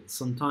materials,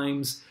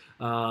 sometimes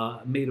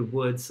made of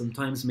wood,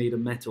 sometimes made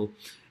of metal,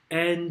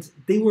 and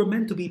they were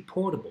meant to be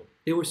portable.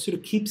 They were sort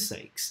of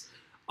keepsakes,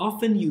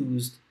 often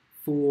used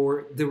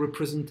for the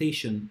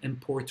representation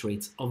and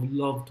portraits of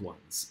loved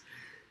ones.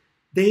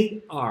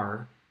 They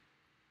are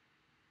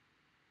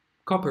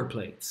copper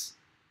plates,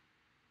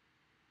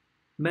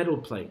 metal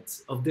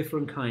plates of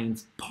different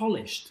kinds,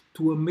 polished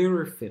to a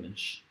mirror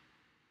finish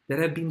that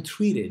have been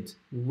treated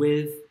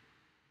with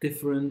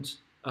different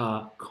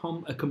a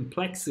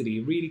complexity,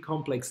 really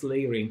complex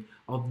layering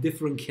of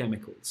different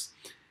chemicals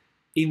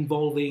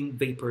involving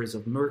vapors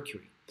of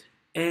mercury.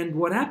 And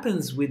what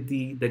happens with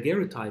the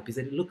daguerreotype is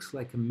that it looks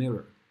like a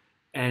mirror.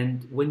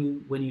 And when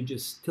you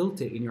just tilt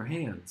it in your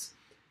hands,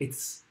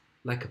 it's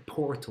like a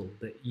portal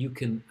that you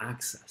can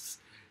access.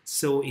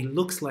 So it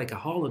looks like a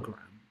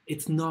hologram.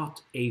 It's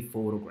not a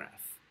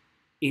photograph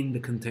in the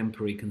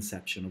contemporary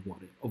conception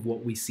of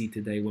what we see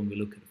today when we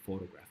look at a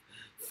photograph.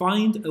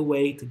 Find a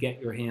way to get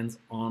your hands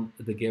on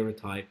the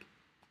daguerreotype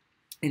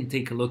and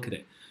take a look at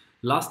it.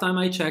 Last time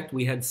I checked,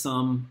 we had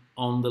some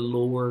on the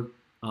lower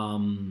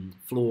ground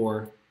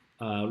floor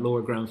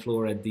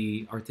at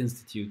the Art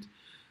Institute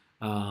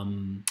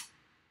in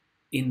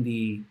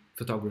the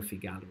photography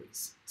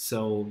galleries.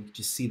 So you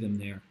just see them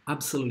there.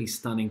 Absolutely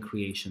stunning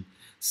creation.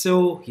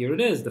 So here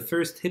it is, the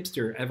first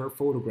hipster ever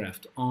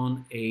photographed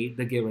on a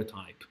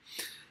daguerreotype.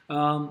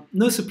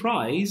 No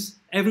surprise,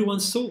 everyone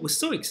was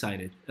so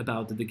excited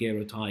about the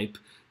daguerreotype.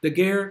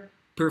 Daguerre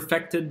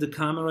perfected the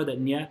camera that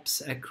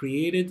Niépce had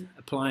created,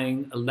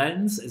 applying a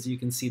lens, as you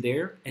can see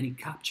there, and he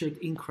captured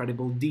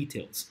incredible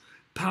details.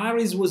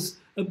 Paris was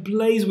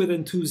ablaze with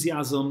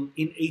enthusiasm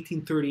in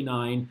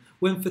 1839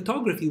 when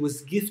photography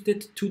was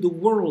gifted to the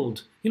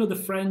world. You know, the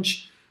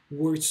French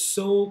were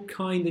so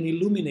kind and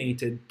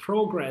illuminated.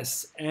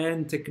 Progress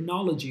and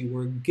technology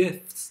were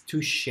gifts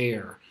to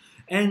share.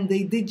 And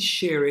they did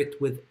share it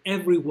with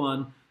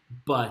everyone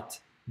but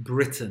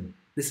Britain.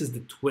 This is the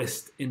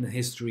twist in the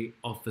history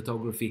of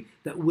photography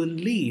that will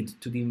lead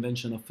to the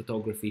invention of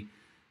photography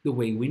the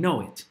way we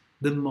know it,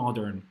 the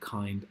modern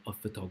kind of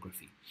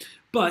photography.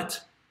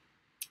 But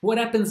what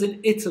happens in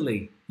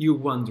Italy, you're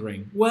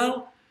wondering?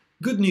 Well,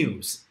 good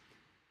news.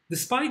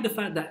 Despite the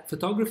fact that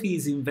photography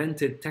is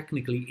invented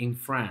technically in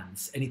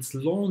France and it's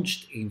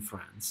launched in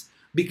France,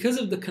 because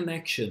of the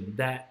connection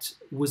that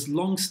was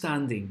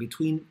long-standing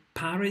between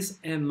Paris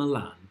and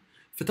Milan,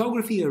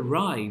 photography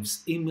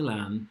arrives in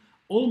Milan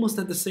almost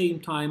at the same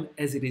time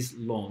as it is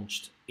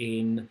launched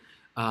in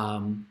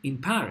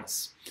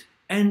Paris.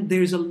 And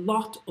there's a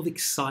lot of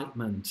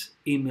excitement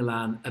in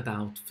Milan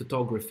about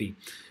photography.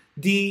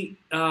 The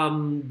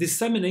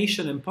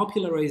dissemination and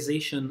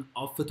popularization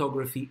of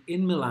photography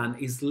in Milan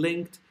is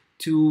linked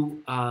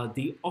to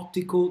the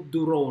Ottico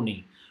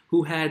Duroni,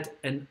 who had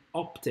an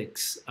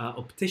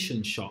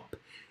optician shop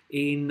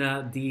in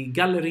the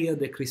Galleria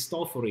de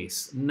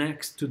Cristoforis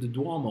next to the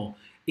Duomo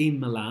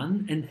in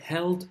Milan and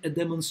held a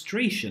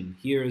demonstration.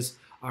 Here's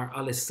our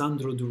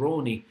Alessandro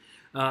Duroni.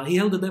 He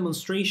held a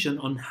demonstration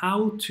on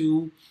how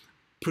to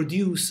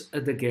produce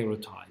a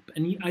daguerreotype.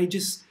 And I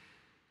just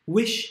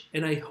wish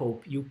and I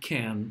hope you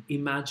can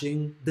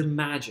imagine the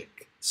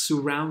magic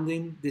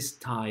surrounding this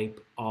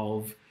type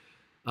of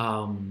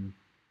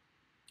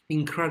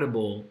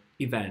incredible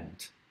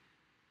event.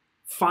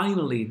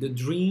 Finally, the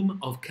dream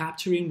of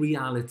capturing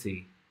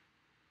reality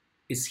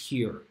is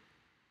here.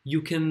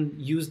 You can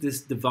use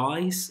this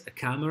device, a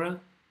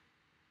camera,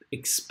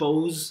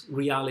 expose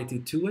reality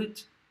to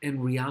it,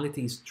 and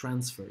reality is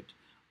transferred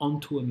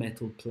onto a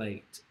metal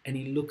plate, and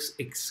it looks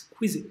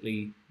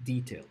exquisitely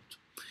detailed.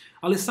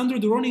 Alessandro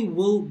Duroni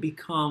will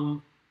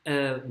become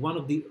one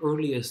of the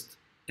earliest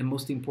and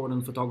most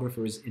important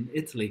photographers in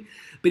Italy,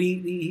 but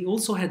he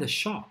also had a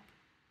shop,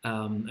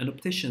 an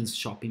optician's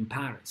shop in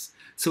Paris.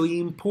 So he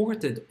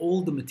imported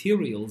all the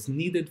materials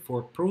needed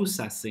for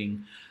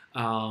processing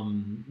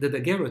the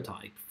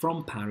daguerreotype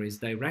from Paris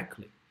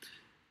directly.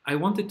 I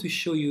wanted to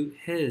show you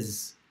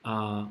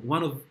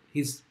one of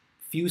his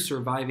few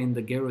surviving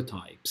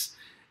daguerreotypes.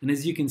 And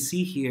as you can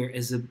see here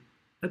is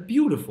a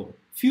beautiful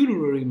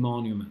funerary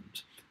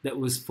monument that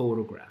was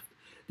photographed.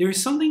 There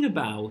is something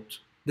about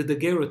the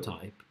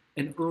daguerreotype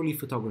and early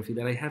photography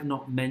that I have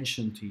not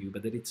mentioned to you,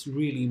 but that it's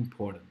really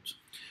important.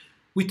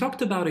 We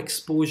talked about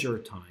exposure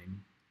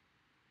time.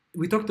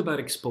 We talked about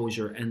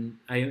exposure, and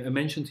I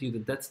mentioned to you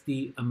that that's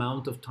the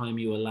amount of time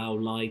you allow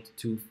light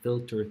to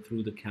filter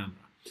through the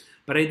camera.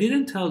 But I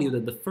didn't tell you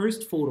that the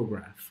first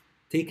photograph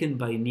taken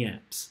by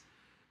Niépce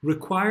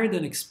required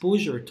an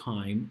exposure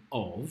time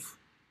of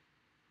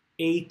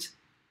 8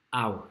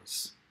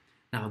 hours.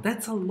 Now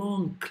that's a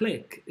long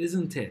click,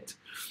 isn't it?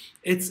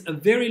 It's a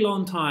very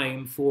long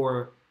time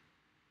for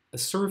a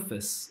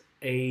surface,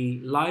 a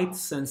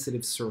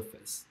light-sensitive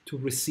surface, to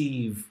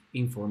receive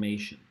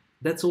information.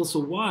 That's also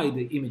why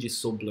the image is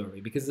so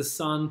blurry, because the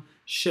sun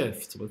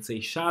shifts, let's say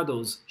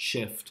shadows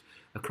shift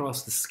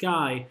across the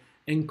sky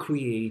and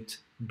create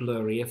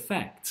blurry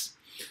effects.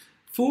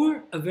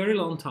 For a very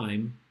long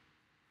time,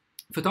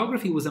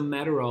 photography was a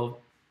matter of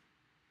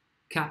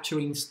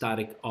capturing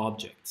static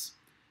objects.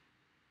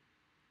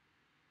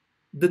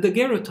 The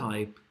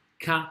daguerreotype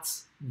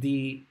cuts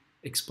the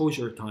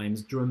exposure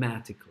times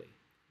dramatically,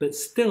 but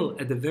still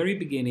at the very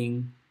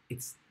beginning,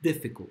 it's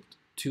difficult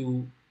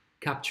to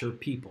capture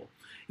people.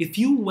 If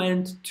you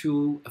went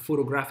to a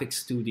photographic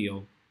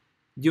studio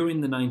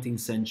during the 19th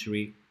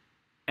century,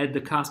 at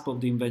the cusp of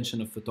the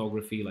invention of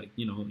photography, like,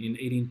 you know, in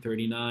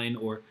 1839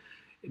 or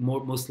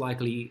most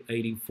likely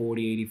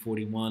 1840,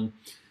 1841,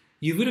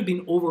 you would have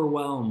been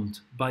overwhelmed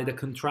by the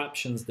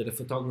contraptions that a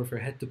photographer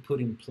had to put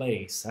in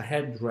place, a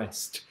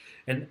headrest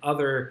and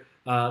other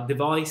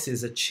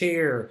devices, a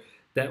chair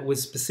that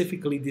was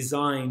specifically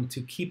designed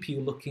to keep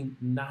you looking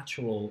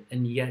natural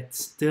and yet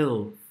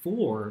still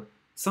for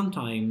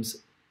sometimes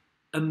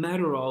a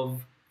matter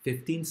of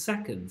 15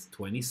 seconds,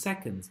 20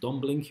 seconds. Don't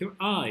blink your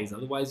eyes,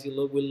 otherwise you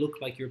will look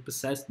like you're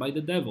possessed by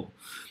the devil.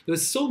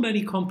 There's so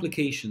many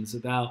complications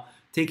about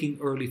taking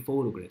early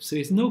photographs. So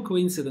it's no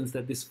coincidence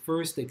that this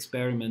first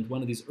experiment,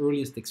 one of these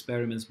earliest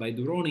experiments by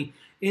Duroni,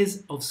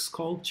 is of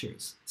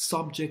sculptures,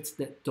 subjects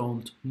that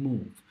don't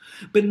move.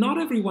 But not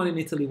everyone in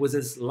Italy was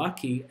as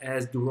lucky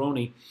as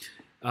Duroni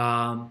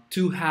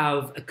to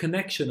have a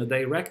connection, a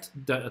direct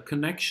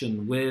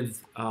connection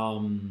with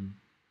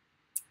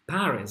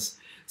Paris.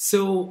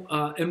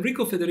 So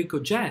Enrico Federico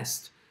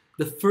Gest,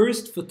 the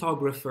first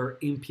photographer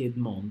in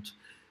Piedmont,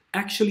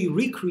 actually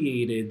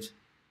recreated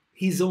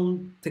his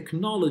own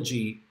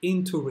technology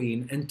in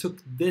Turin and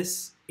took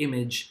this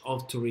image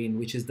of Turin,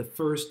 which is the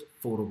first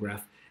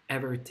photograph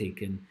ever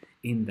taken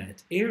in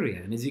that area.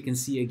 And as you can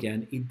see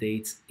again, it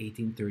dates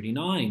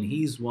 1839.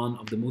 He's one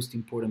of the most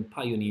important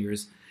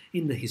pioneers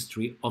in the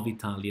history of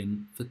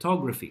Italian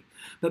photography.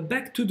 But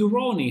back to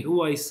Duroni,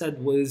 who I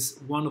said was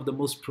one of the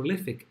most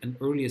prolific and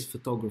earliest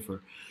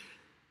photographer.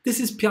 This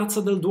is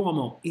Piazza del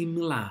Duomo in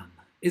Milan.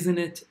 Isn't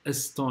it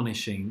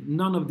astonishing?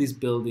 None of these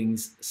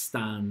buildings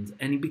stand,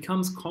 and it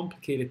becomes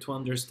complicated to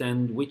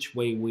understand which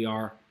way we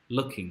are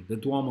looking. The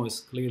Duomo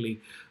is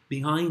clearly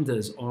behind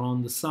us or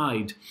on the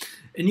side.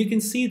 And you can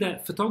see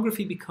that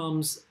photography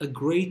becomes a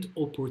great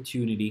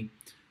opportunity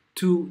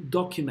to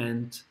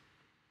document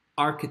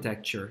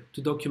architecture,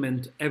 to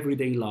document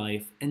everyday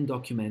life, and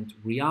document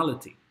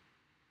reality.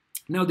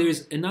 Now,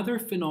 there's another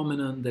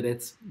phenomenon that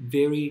it's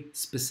very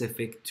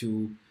specific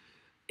to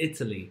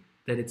Italy,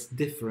 that it's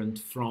different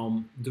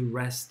from the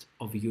rest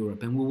of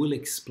Europe, and we will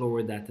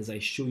explore that as I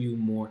show you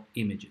more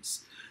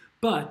images.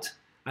 But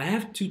I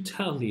have to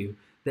tell you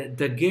that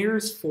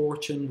Daguerre's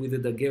fortune with the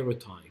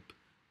daguerreotype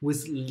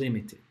was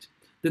limited.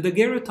 The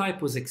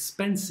daguerreotype was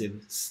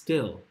expensive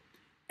still,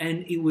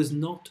 and it was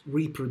not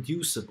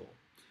reproducible.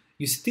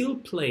 You still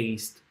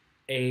placed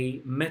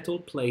a metal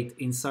plate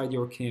inside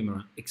your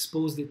camera,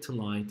 exposed it to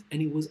light,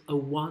 and it was a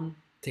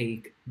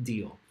one-take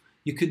deal.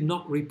 You could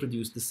not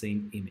reproduce the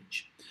same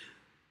image.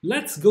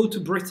 Let's go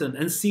to Britain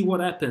and see what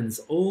happens.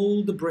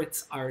 All the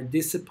Brits are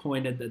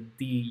disappointed that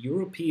the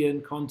European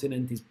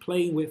continent is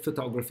playing with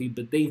photography,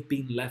 but they've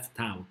been left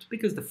out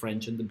because the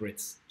French and the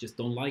Brits just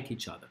don't like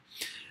each other.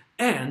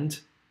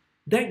 And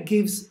that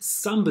gives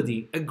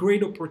somebody a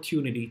great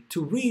opportunity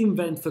to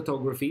reinvent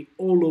photography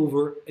all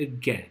over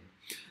again.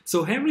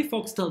 So Henry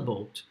Fox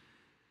Talbot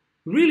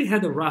really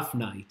had a rough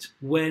night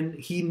when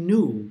he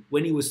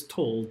was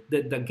told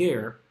that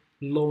Daguerre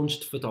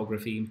launched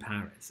photography in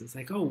Paris. It's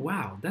like, oh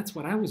wow, that's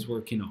what I was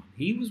working on.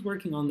 He was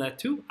working on that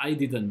too? I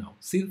didn't know.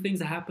 See the things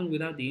that happen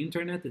without the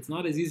internet? It's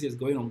not as easy as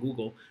going on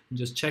Google and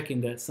just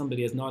checking that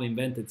somebody has not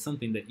invented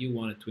something that you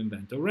wanted to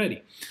invent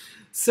already.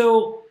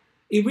 So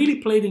it really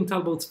played in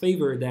Talbot's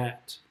favor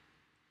that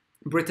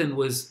Britain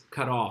was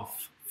cut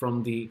off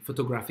from the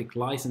photographic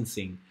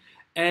licensing,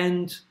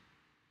 and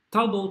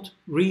Talbot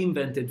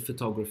reinvented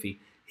photography.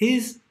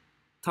 His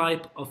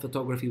type of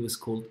photography was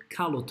called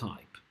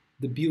calotype,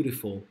 the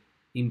beautiful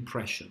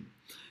impression.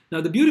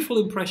 Now, the beautiful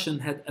impression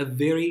had a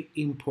very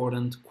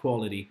important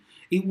quality.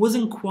 It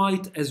wasn't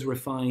quite as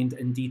refined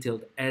and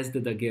detailed as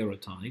the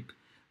daguerreotype,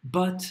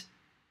 but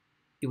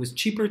it was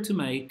cheaper to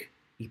make,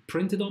 it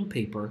printed on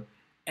paper,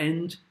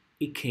 and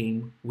it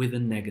came with a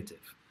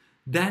negative.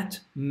 That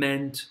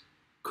meant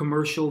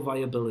commercial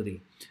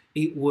viability.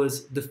 It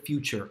was the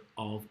future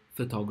of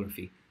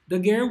photography.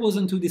 Daguerre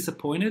wasn't too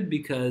disappointed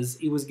because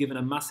he was given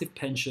a massive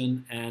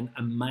pension and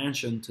a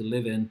mansion to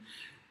live in.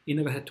 He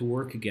never had to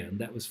work again.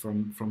 That was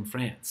from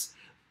France.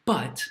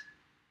 But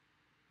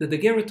the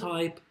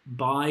daguerreotype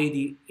by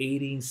the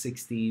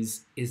 1860s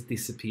is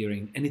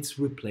disappearing, and it's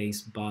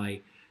replaced by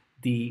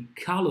the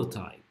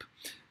calotype.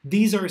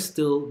 These are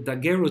still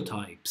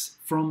daguerreotypes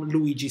from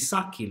Luigi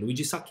Sacchi.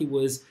 Luigi Sacchi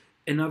was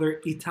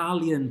another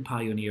Italian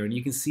pioneer, and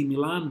you can see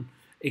Milan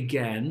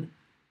again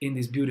in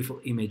this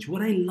beautiful image.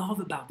 What I love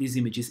about these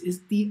images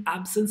is the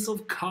absence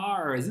of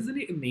cars. Isn't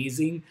it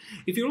amazing?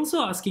 If you're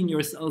also asking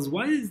yourselves,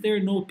 why is there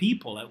no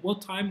people? At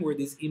what time were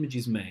these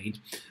images made?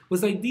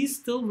 Was like these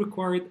still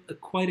required a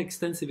quite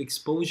extensive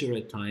exposure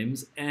at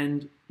times,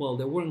 and well,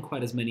 there weren't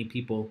quite as many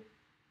people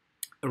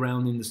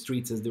around in the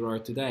streets as there are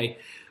today,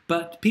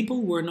 but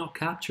people were not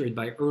captured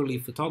by early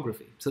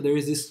photography. So there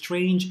is this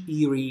strange,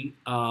 eerie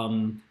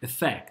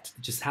effect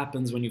that just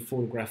happens when you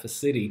photograph a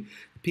city.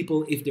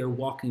 People, if they're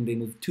walking, they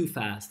move too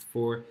fast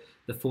for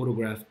the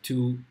photograph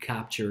to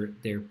capture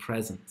their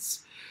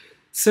presence.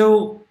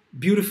 So,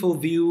 beautiful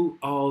view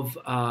of,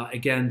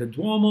 again, the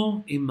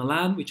Duomo in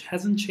Milan, which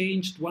hasn't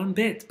changed one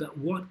bit, but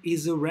what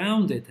is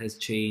around it has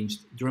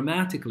changed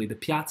dramatically. The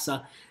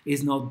piazza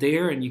is not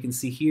there, and you can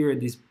see here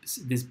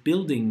these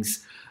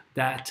buildings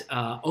that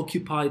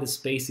occupy the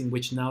space in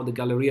which now the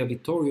Galleria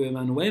Vittorio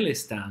Emanuele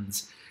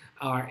stands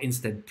are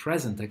instead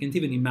present. I can't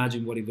even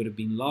imagine what it would have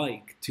been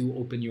like to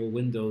open your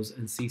windows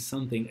and see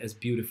something as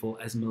beautiful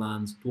as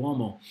Milan's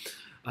Duomo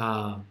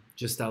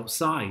just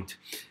outside.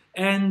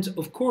 And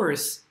of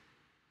course,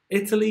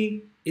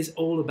 Italy is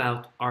all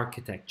about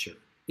architecture.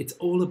 It's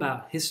all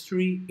about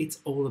history. It's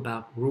all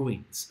about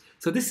ruins.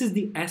 So this is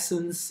the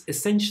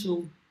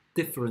essential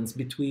difference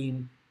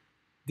between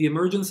the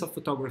emergence of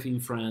photography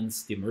in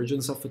France, the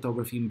emergence of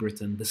photography in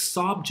Britain, the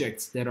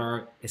subjects that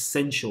are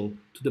essential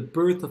to the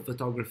birth of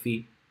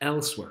photography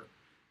elsewhere.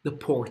 The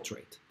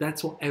portrait.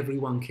 That's what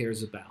everyone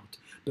cares about.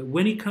 But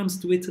when it comes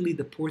to Italy,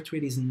 the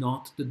portrait is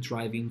not the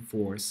driving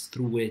force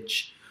through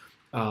which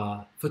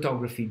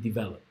photography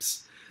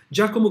develops.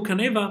 Giacomo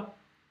Caneva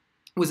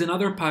was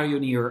another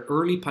pioneer,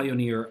 early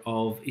pioneer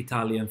of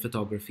Italian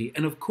photography.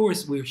 And of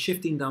course, we're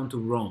shifting down to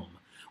Rome.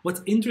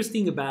 What's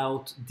interesting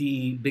about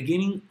the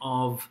beginning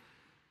of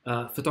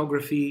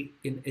photography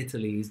in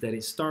Italy is that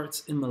it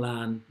starts in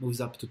Milan, moves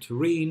up to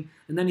Turin,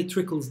 and then it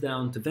trickles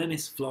down to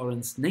Venice,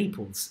 Florence,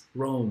 Naples,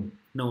 Rome,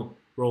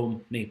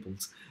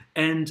 Naples.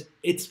 And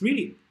it's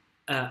really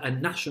a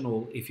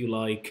national, if you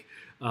like,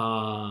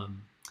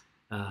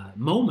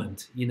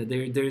 moment. You know,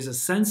 there's a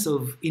sense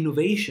of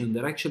innovation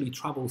that actually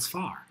travels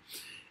far.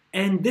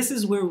 And this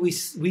is where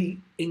we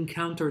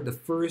encounter the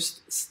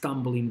first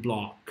stumbling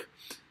block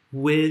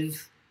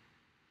with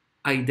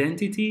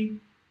identity,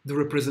 the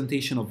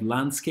representation of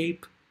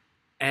landscape,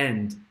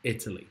 and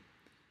Italy.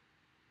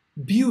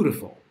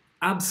 Beautiful,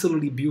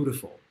 absolutely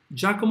beautiful.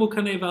 Giacomo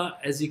Caneva,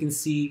 as you can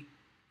see,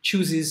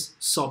 chooses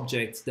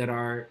subjects that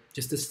are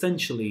just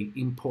essentially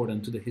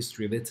important to the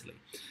history of Italy.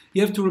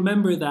 You have to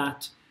remember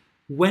that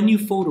when you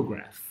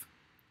photograph,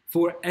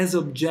 for as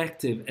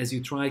objective as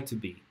you try to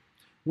be,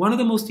 one of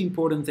the most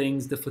important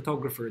things the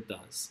photographer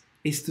does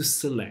is to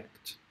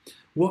select.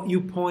 What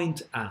you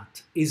point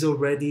at is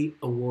already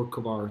a work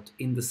of art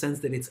in the sense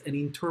that it's an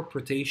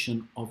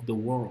interpretation of the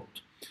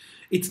world.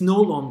 It's no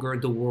longer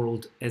the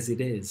world as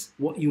it is.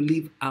 What you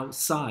leave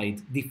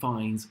outside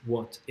defines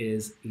what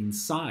is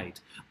inside.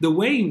 The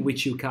way in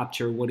which you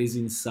capture what is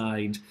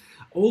inside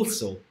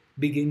also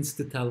begins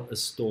to tell a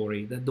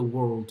story that the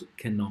world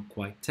cannot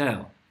quite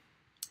tell.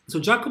 So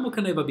Giacomo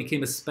Caneva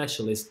became a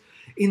specialist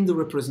in the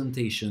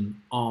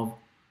representation of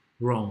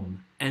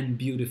Rome and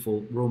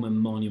beautiful Roman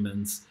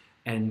monuments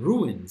and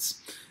ruins.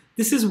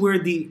 This is where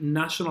the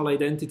national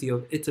identity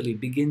of Italy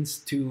begins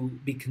to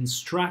be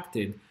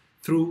constructed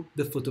through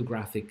the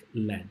photographic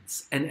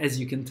lens. And as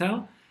you can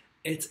tell,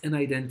 it's an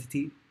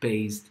identity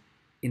based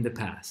in the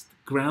past,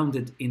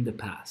 grounded in the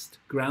past,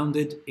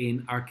 grounded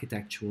in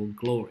architectural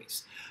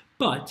glories.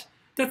 But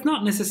that's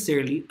not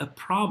necessarily a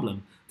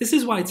problem. This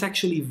is why it's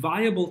actually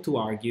viable to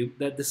argue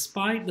that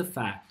despite the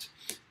fact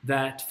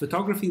that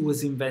photography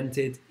was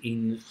invented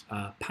in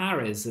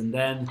Paris and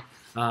then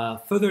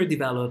further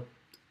developed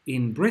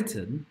in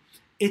Britain,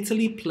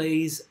 Italy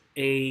plays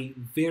a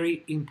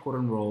very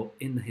important role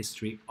in the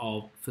history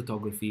of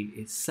photography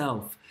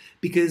itself,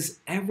 because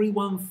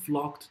everyone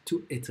flocked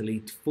to Italy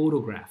to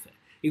photograph it.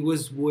 It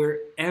was where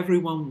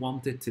everyone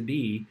wanted to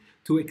be,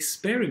 to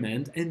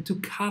experiment and to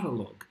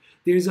catalog.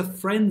 There's a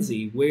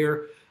frenzy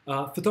where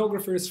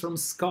photographers from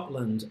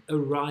Scotland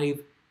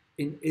arrive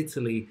in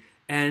Italy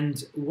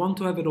and want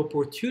to have an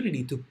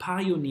opportunity to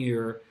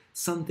pioneer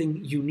something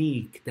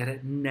unique that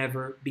had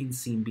never been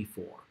seen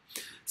before.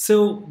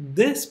 So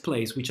this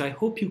place, which I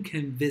hope you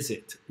can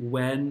visit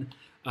when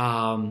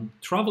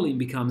traveling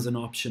becomes an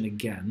option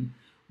again,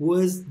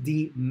 was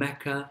the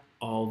Mecca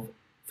of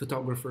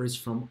photographers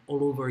from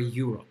all over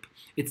Europe.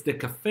 It's the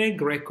Caffè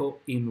Greco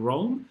in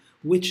Rome,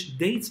 which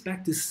dates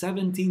back to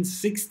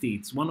 1760.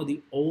 It's one of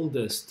the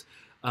oldest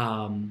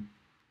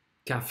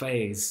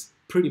cafes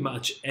pretty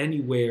much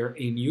anywhere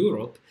in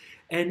Europe.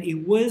 And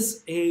it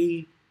was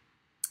a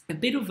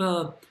bit of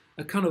a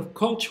kind of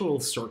cultural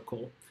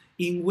circle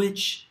in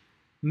which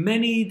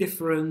many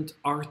different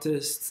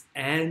artists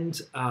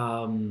and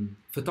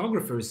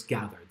photographers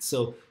gathered.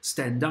 So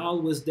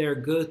Stendhal was there,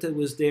 Goethe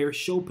was there,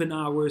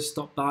 Schopenhauer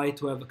stopped by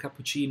to have a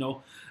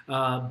cappuccino,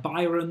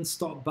 Byron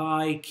stopped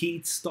by,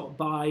 Keats stopped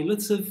by,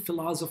 lots of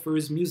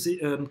philosophers,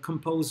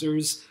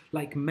 composers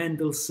like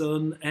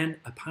Mendelssohn, and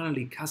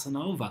apparently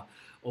Casanova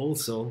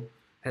also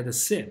had a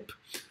sip.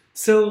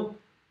 So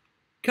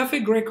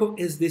Caffè Greco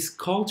is this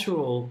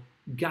cultural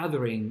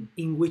gathering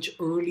in which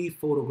early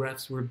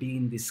photographs were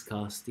being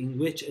discussed, in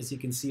which, as you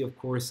can see, of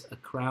course, a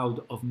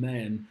crowd of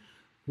men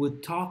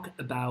would talk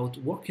about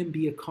what can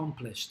be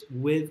accomplished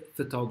with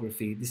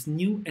photography, this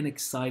new and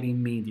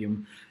exciting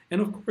medium.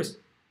 And of course,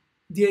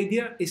 the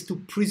idea is to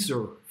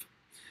preserve,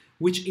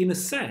 which in a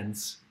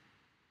sense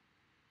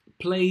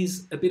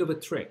plays a bit of a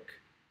trick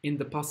in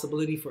the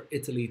possibility for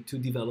Italy to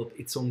develop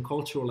its own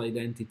cultural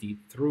identity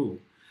through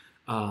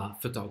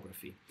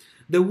photography.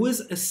 There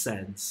was a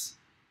sense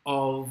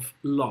of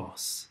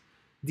loss.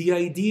 The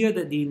idea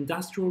that the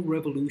Industrial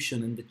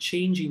Revolution and the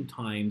changing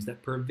times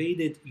that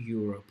pervaded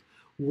Europe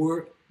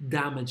were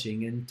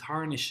damaging and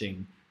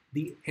tarnishing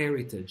the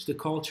heritage, the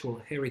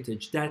cultural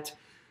heritage that,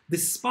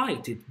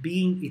 despite it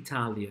being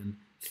Italian,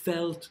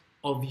 felt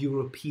of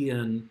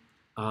European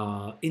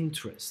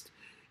interest.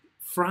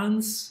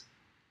 France,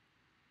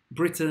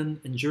 Britain,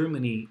 and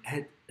Germany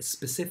had a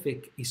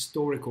specific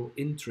historical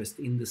interest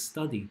in the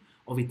study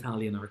of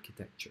Italian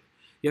architecture.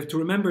 You have to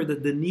remember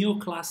that the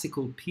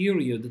neoclassical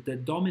period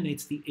that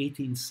dominates the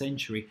 18th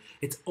century,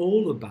 it's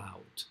all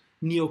about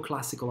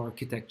neoclassical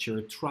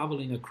architecture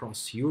traveling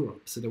across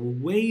Europe. So there were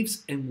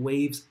waves and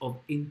waves of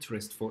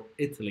interest for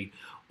Italy.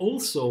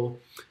 Also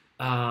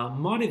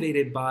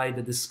motivated by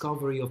the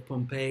discovery of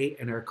Pompeii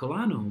and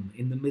Herculaneum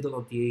in the middle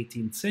of the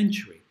 18th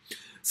century.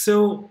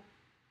 So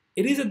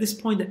it is at this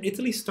point that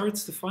Italy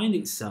starts to find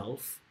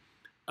itself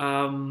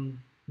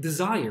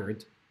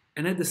desired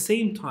and at the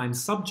same time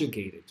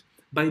subjugated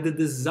by the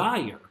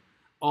desire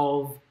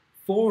of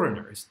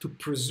foreigners to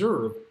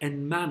preserve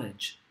and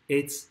manage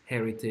its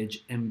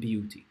heritage and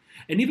beauty.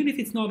 And even if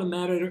it's not a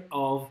matter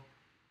of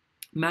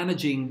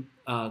managing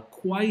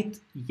quite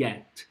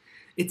yet,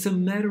 it's a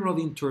matter of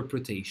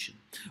interpretation.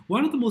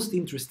 One of the most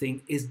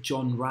interesting is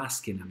John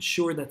Ruskin. I'm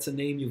sure that's a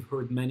name you've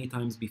heard many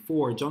times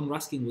before. John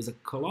Ruskin was a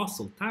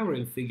colossal,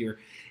 towering figure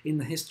in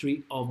the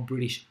history of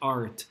British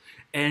art.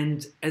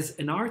 And as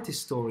an art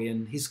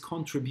historian, his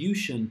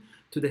contribution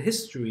to the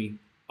history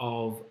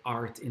of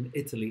art in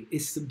Italy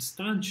is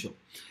substantial.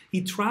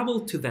 He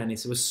traveled to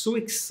Venice, was so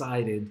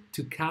excited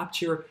to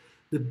capture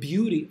the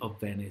beauty of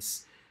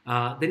Venice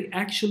that he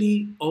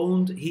actually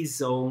owned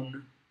his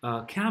own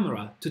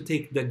camera to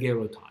take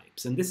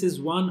daguerreotypes. And this is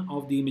one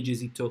of the images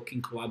he took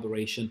in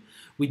collaboration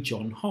with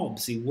John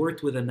Hobbs. He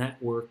worked with a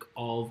network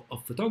of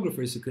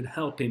photographers who could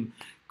help him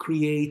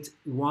create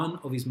one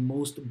of his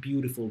most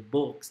beautiful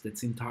books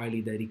that's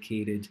entirely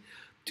dedicated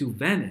to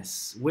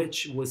Venice,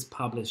 which was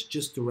published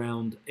just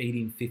around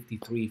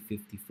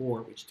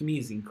 1853-54, which to me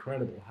is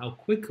incredible how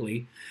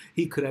quickly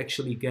he could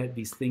actually get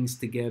these things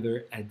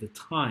together at the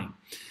time.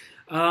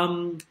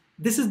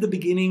 This is the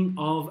beginning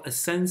of a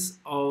sense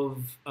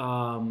of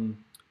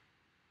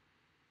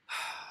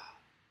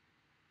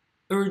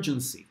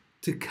urgency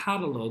to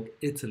catalog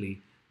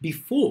Italy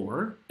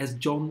before, as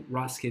John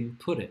Ruskin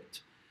put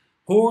it,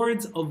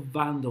 hordes of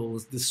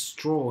vandals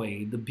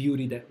destroy the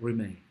beauty that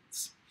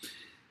remains.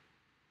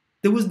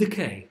 There was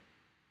decay.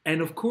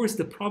 And of course,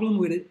 the problem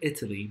with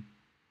Italy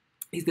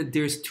is that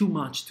there's too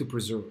much to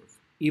preserve,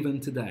 even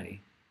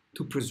today,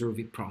 to preserve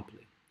it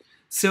properly.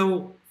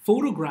 So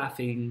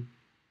photographing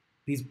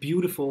these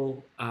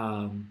beautiful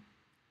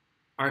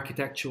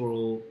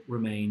architectural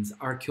remains,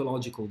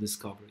 archaeological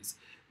discoveries,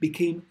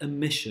 became a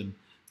mission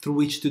through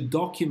which to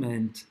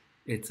document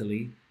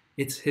Italy,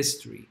 its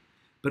history,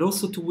 but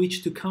also to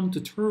which to come to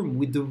terms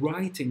with the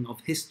writing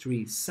of history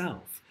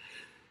itself.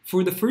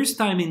 For the first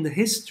time in the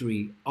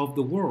history of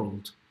the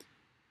world,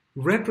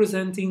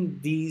 representing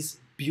these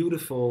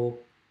beautiful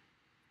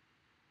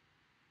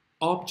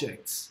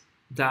objects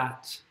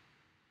that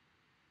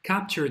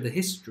capture the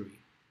history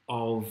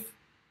of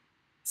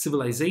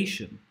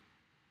civilization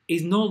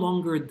is no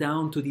longer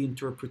down to the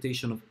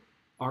interpretation of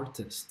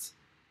artists.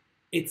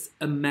 It's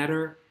a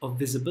matter of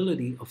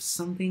visibility of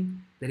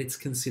something that it's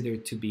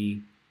considered to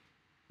be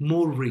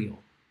more real,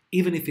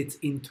 even if it's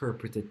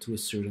interpreted to a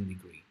certain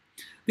degree.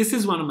 This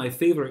is one of my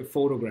favorite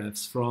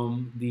photographs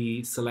from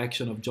the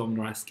selection of John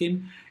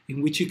Ruskin,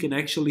 in which you can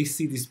actually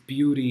see this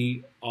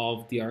beauty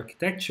of the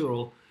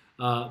architectural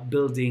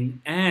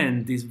building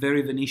and this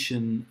very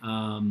Venetian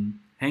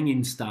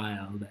hanging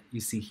style that you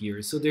see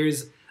here. So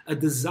there's a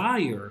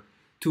desire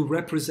to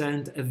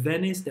represent a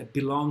Venice that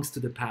belongs to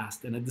the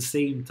past, and at the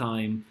same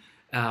time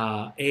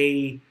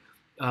an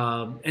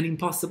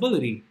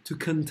impossibility to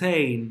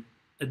contain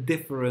a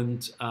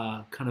different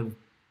kind of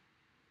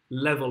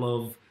level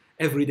of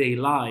everyday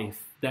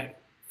life that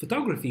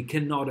photography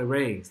cannot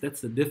erase.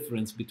 That's the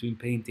difference between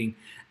painting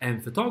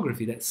and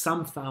photography that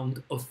some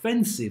found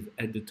offensive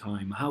at the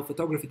time, how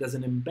photography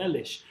doesn't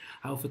embellish,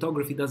 how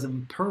photography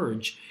doesn't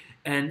purge,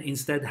 and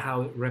instead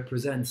how it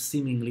represents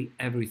seemingly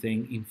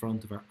everything in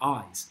front of our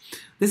eyes.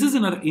 This is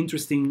another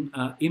interesting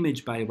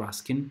image by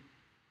Ruskin,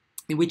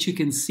 in which you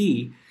can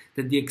see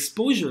that the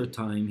exposure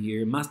time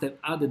here must have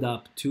added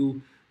up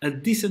to a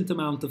decent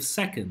amount of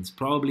seconds,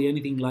 probably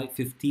anything like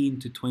 15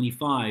 to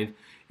 25,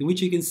 in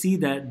which you can see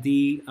that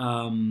the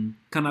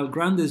Canal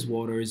Grande's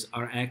waters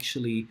are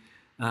actually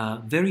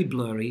very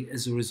blurry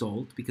as a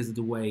result because of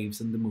the waves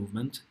and the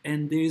movement.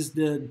 And there's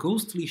the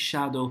ghostly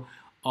shadow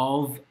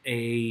of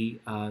a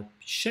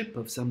ship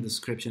of some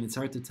description. It's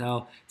hard to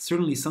tell,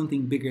 certainly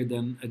something bigger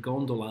than a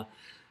gondola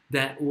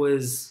that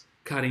was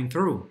cutting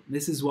through.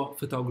 This is what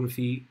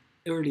photography,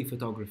 early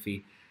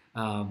photography,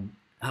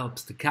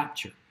 helps to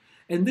capture.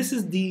 And this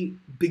is the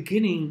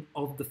beginning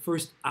of the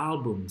first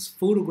albums,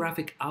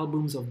 photographic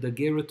albums of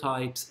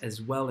daguerreotypes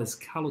as well as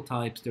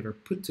calotypes that are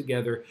put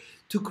together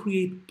to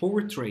create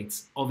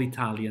portraits of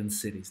Italian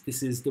cities.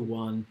 This is the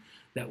one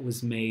that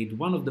was made,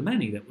 one of the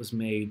many that was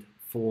made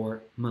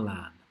for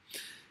Milan.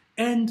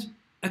 And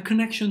a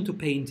connection to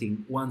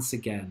painting, once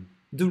again,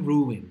 the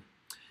ruin.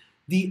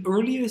 The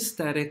early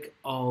aesthetic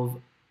of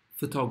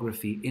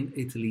photography in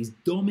Italy is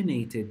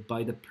dominated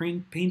by the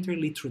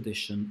painterly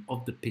tradition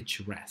of the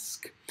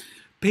picturesque.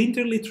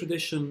 Painterly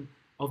tradition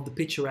of the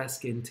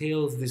picturesque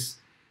entails this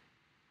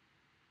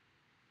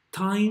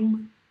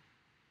time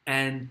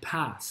and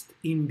past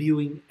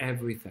imbuing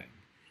everything.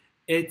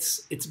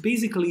 It's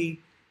basically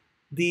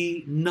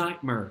the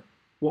nightmare,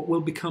 what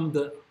will become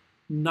the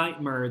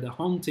nightmare, the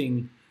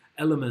haunting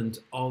element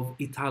of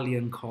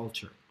Italian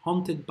culture,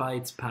 haunted by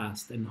its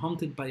past and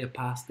haunted by a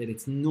past that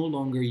it's no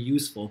longer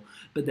useful,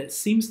 but that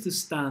seems to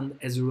stand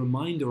as a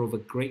reminder of a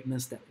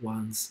greatness that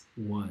once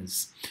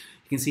was.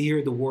 You can see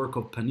here the work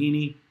of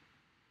Panini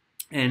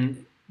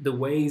and the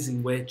ways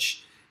in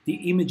which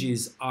the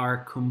images are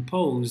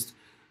composed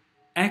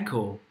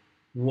echo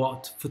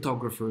what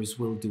photographers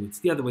will do. It's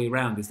the other way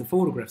around. It's the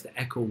photographs that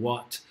echo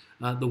what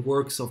the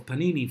works of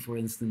Panini, for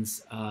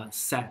instance,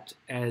 set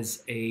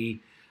as a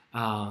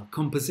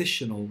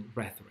compositional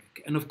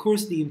rhetoric. And of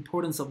course, the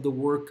importance of the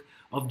work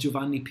of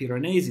Giovanni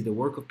Piranesi. The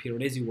work of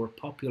Piranesi were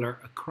popular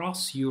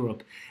across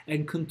Europe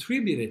and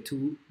contributed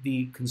to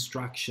the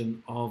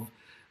construction of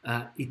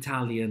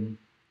Italian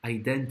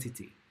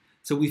identity.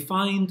 So we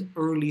find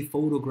early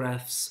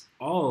photographs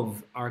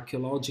of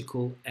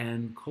archaeological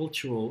and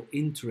cultural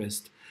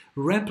interest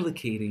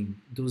replicating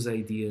those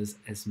ideas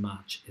as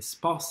much as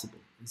possible.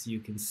 As you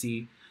can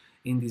see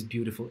in these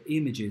beautiful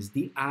images.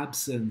 The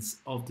absence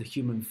of the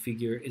human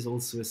figure is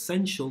also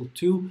essential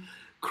to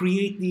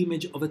create the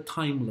image of a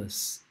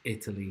timeless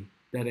Italy,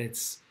 that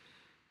it's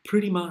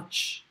pretty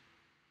much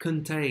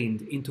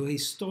contained into a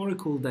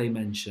historical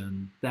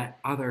dimension that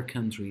other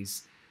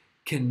countries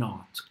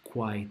cannot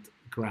quite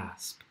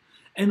grasp.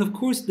 And of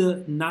course,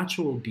 the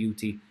natural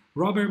beauty.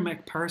 Robert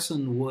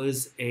McPherson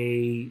was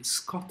a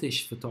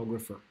Scottish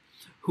photographer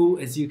who,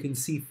 as you can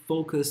see,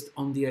 focused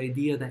on the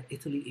idea that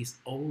Italy is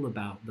all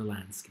about the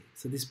landscape.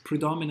 So this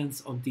predominance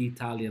of the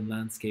Italian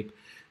landscape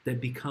that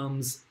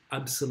becomes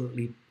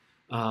absolutely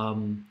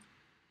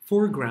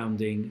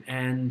foregrounding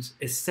and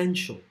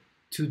essential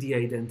to the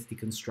identity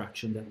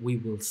construction that we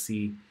will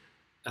see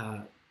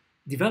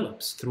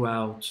develops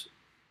throughout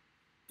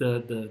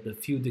the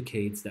few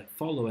decades that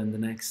follow in the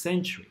next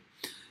century.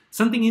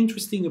 Something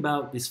interesting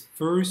about this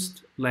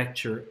first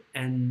lecture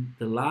and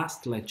the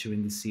last lecture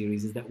in the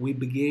series is that we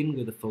begin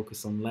with a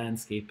focus on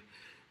landscape,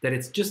 that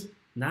it's just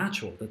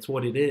natural, that's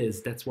what it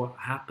is, that's what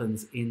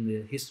happens in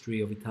the history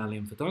of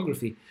Italian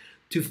photography,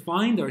 to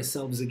find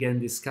ourselves again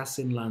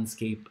discussing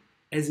landscape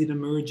as it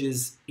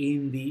emerges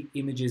in the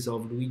images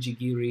of Luigi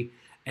Ghiri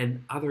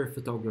and other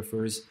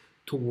photographers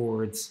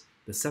towards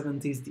the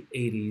 70s, the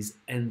 80s,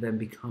 and then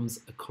becomes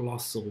a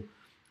colossal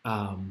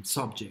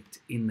subject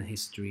in the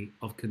history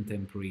of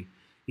contemporary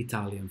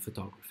Italian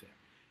photography.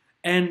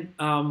 And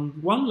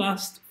one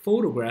last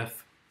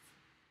photograph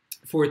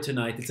for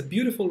tonight. It's a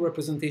beautiful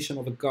representation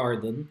of a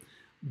garden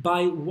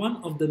by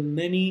one of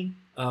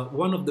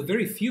the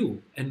very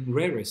few and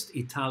rarest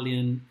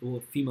Italian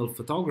female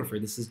photographer.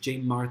 This is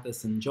Jane Martha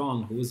St.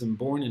 John, who wasn't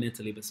born in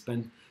Italy but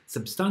spent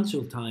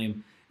substantial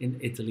time in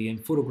Italy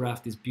and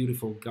photographed this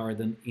beautiful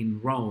garden in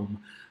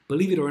Rome.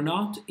 Believe it or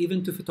not,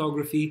 even to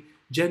photography,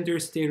 gender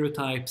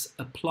stereotypes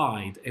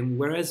applied, and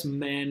whereas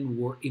men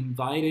were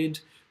invited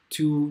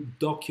to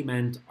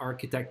document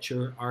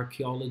architecture,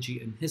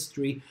 archaeology, and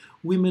history,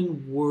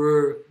 women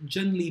were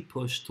generally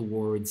pushed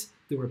towards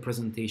the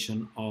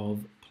representation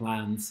of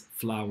plants,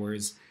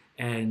 flowers,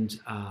 and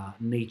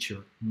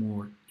nature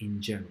more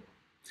in general.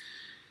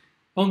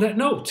 On that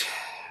note,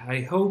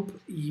 I hope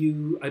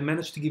I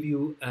managed to give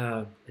you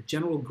a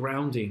general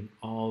grounding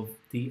of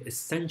the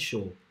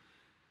essential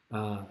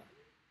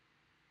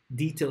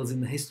details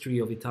in the history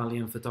of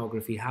Italian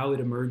photography, how it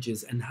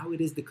emerges, and how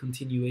it is the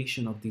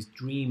continuation of this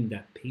dream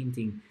that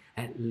painting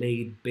had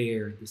laid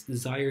bare, this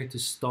desire to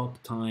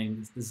stop time,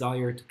 this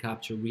desire to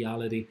capture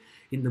reality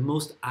in the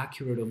most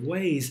accurate of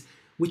ways,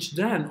 which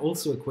then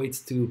also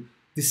equates to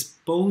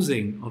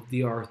disposing of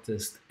the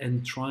artist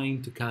and trying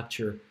to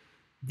capture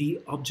the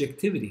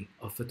objectivity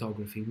of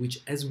photography, which,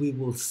 as we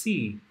will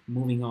see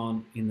moving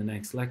on in the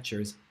next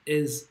lectures,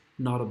 is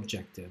not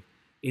objective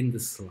in the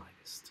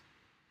slightest.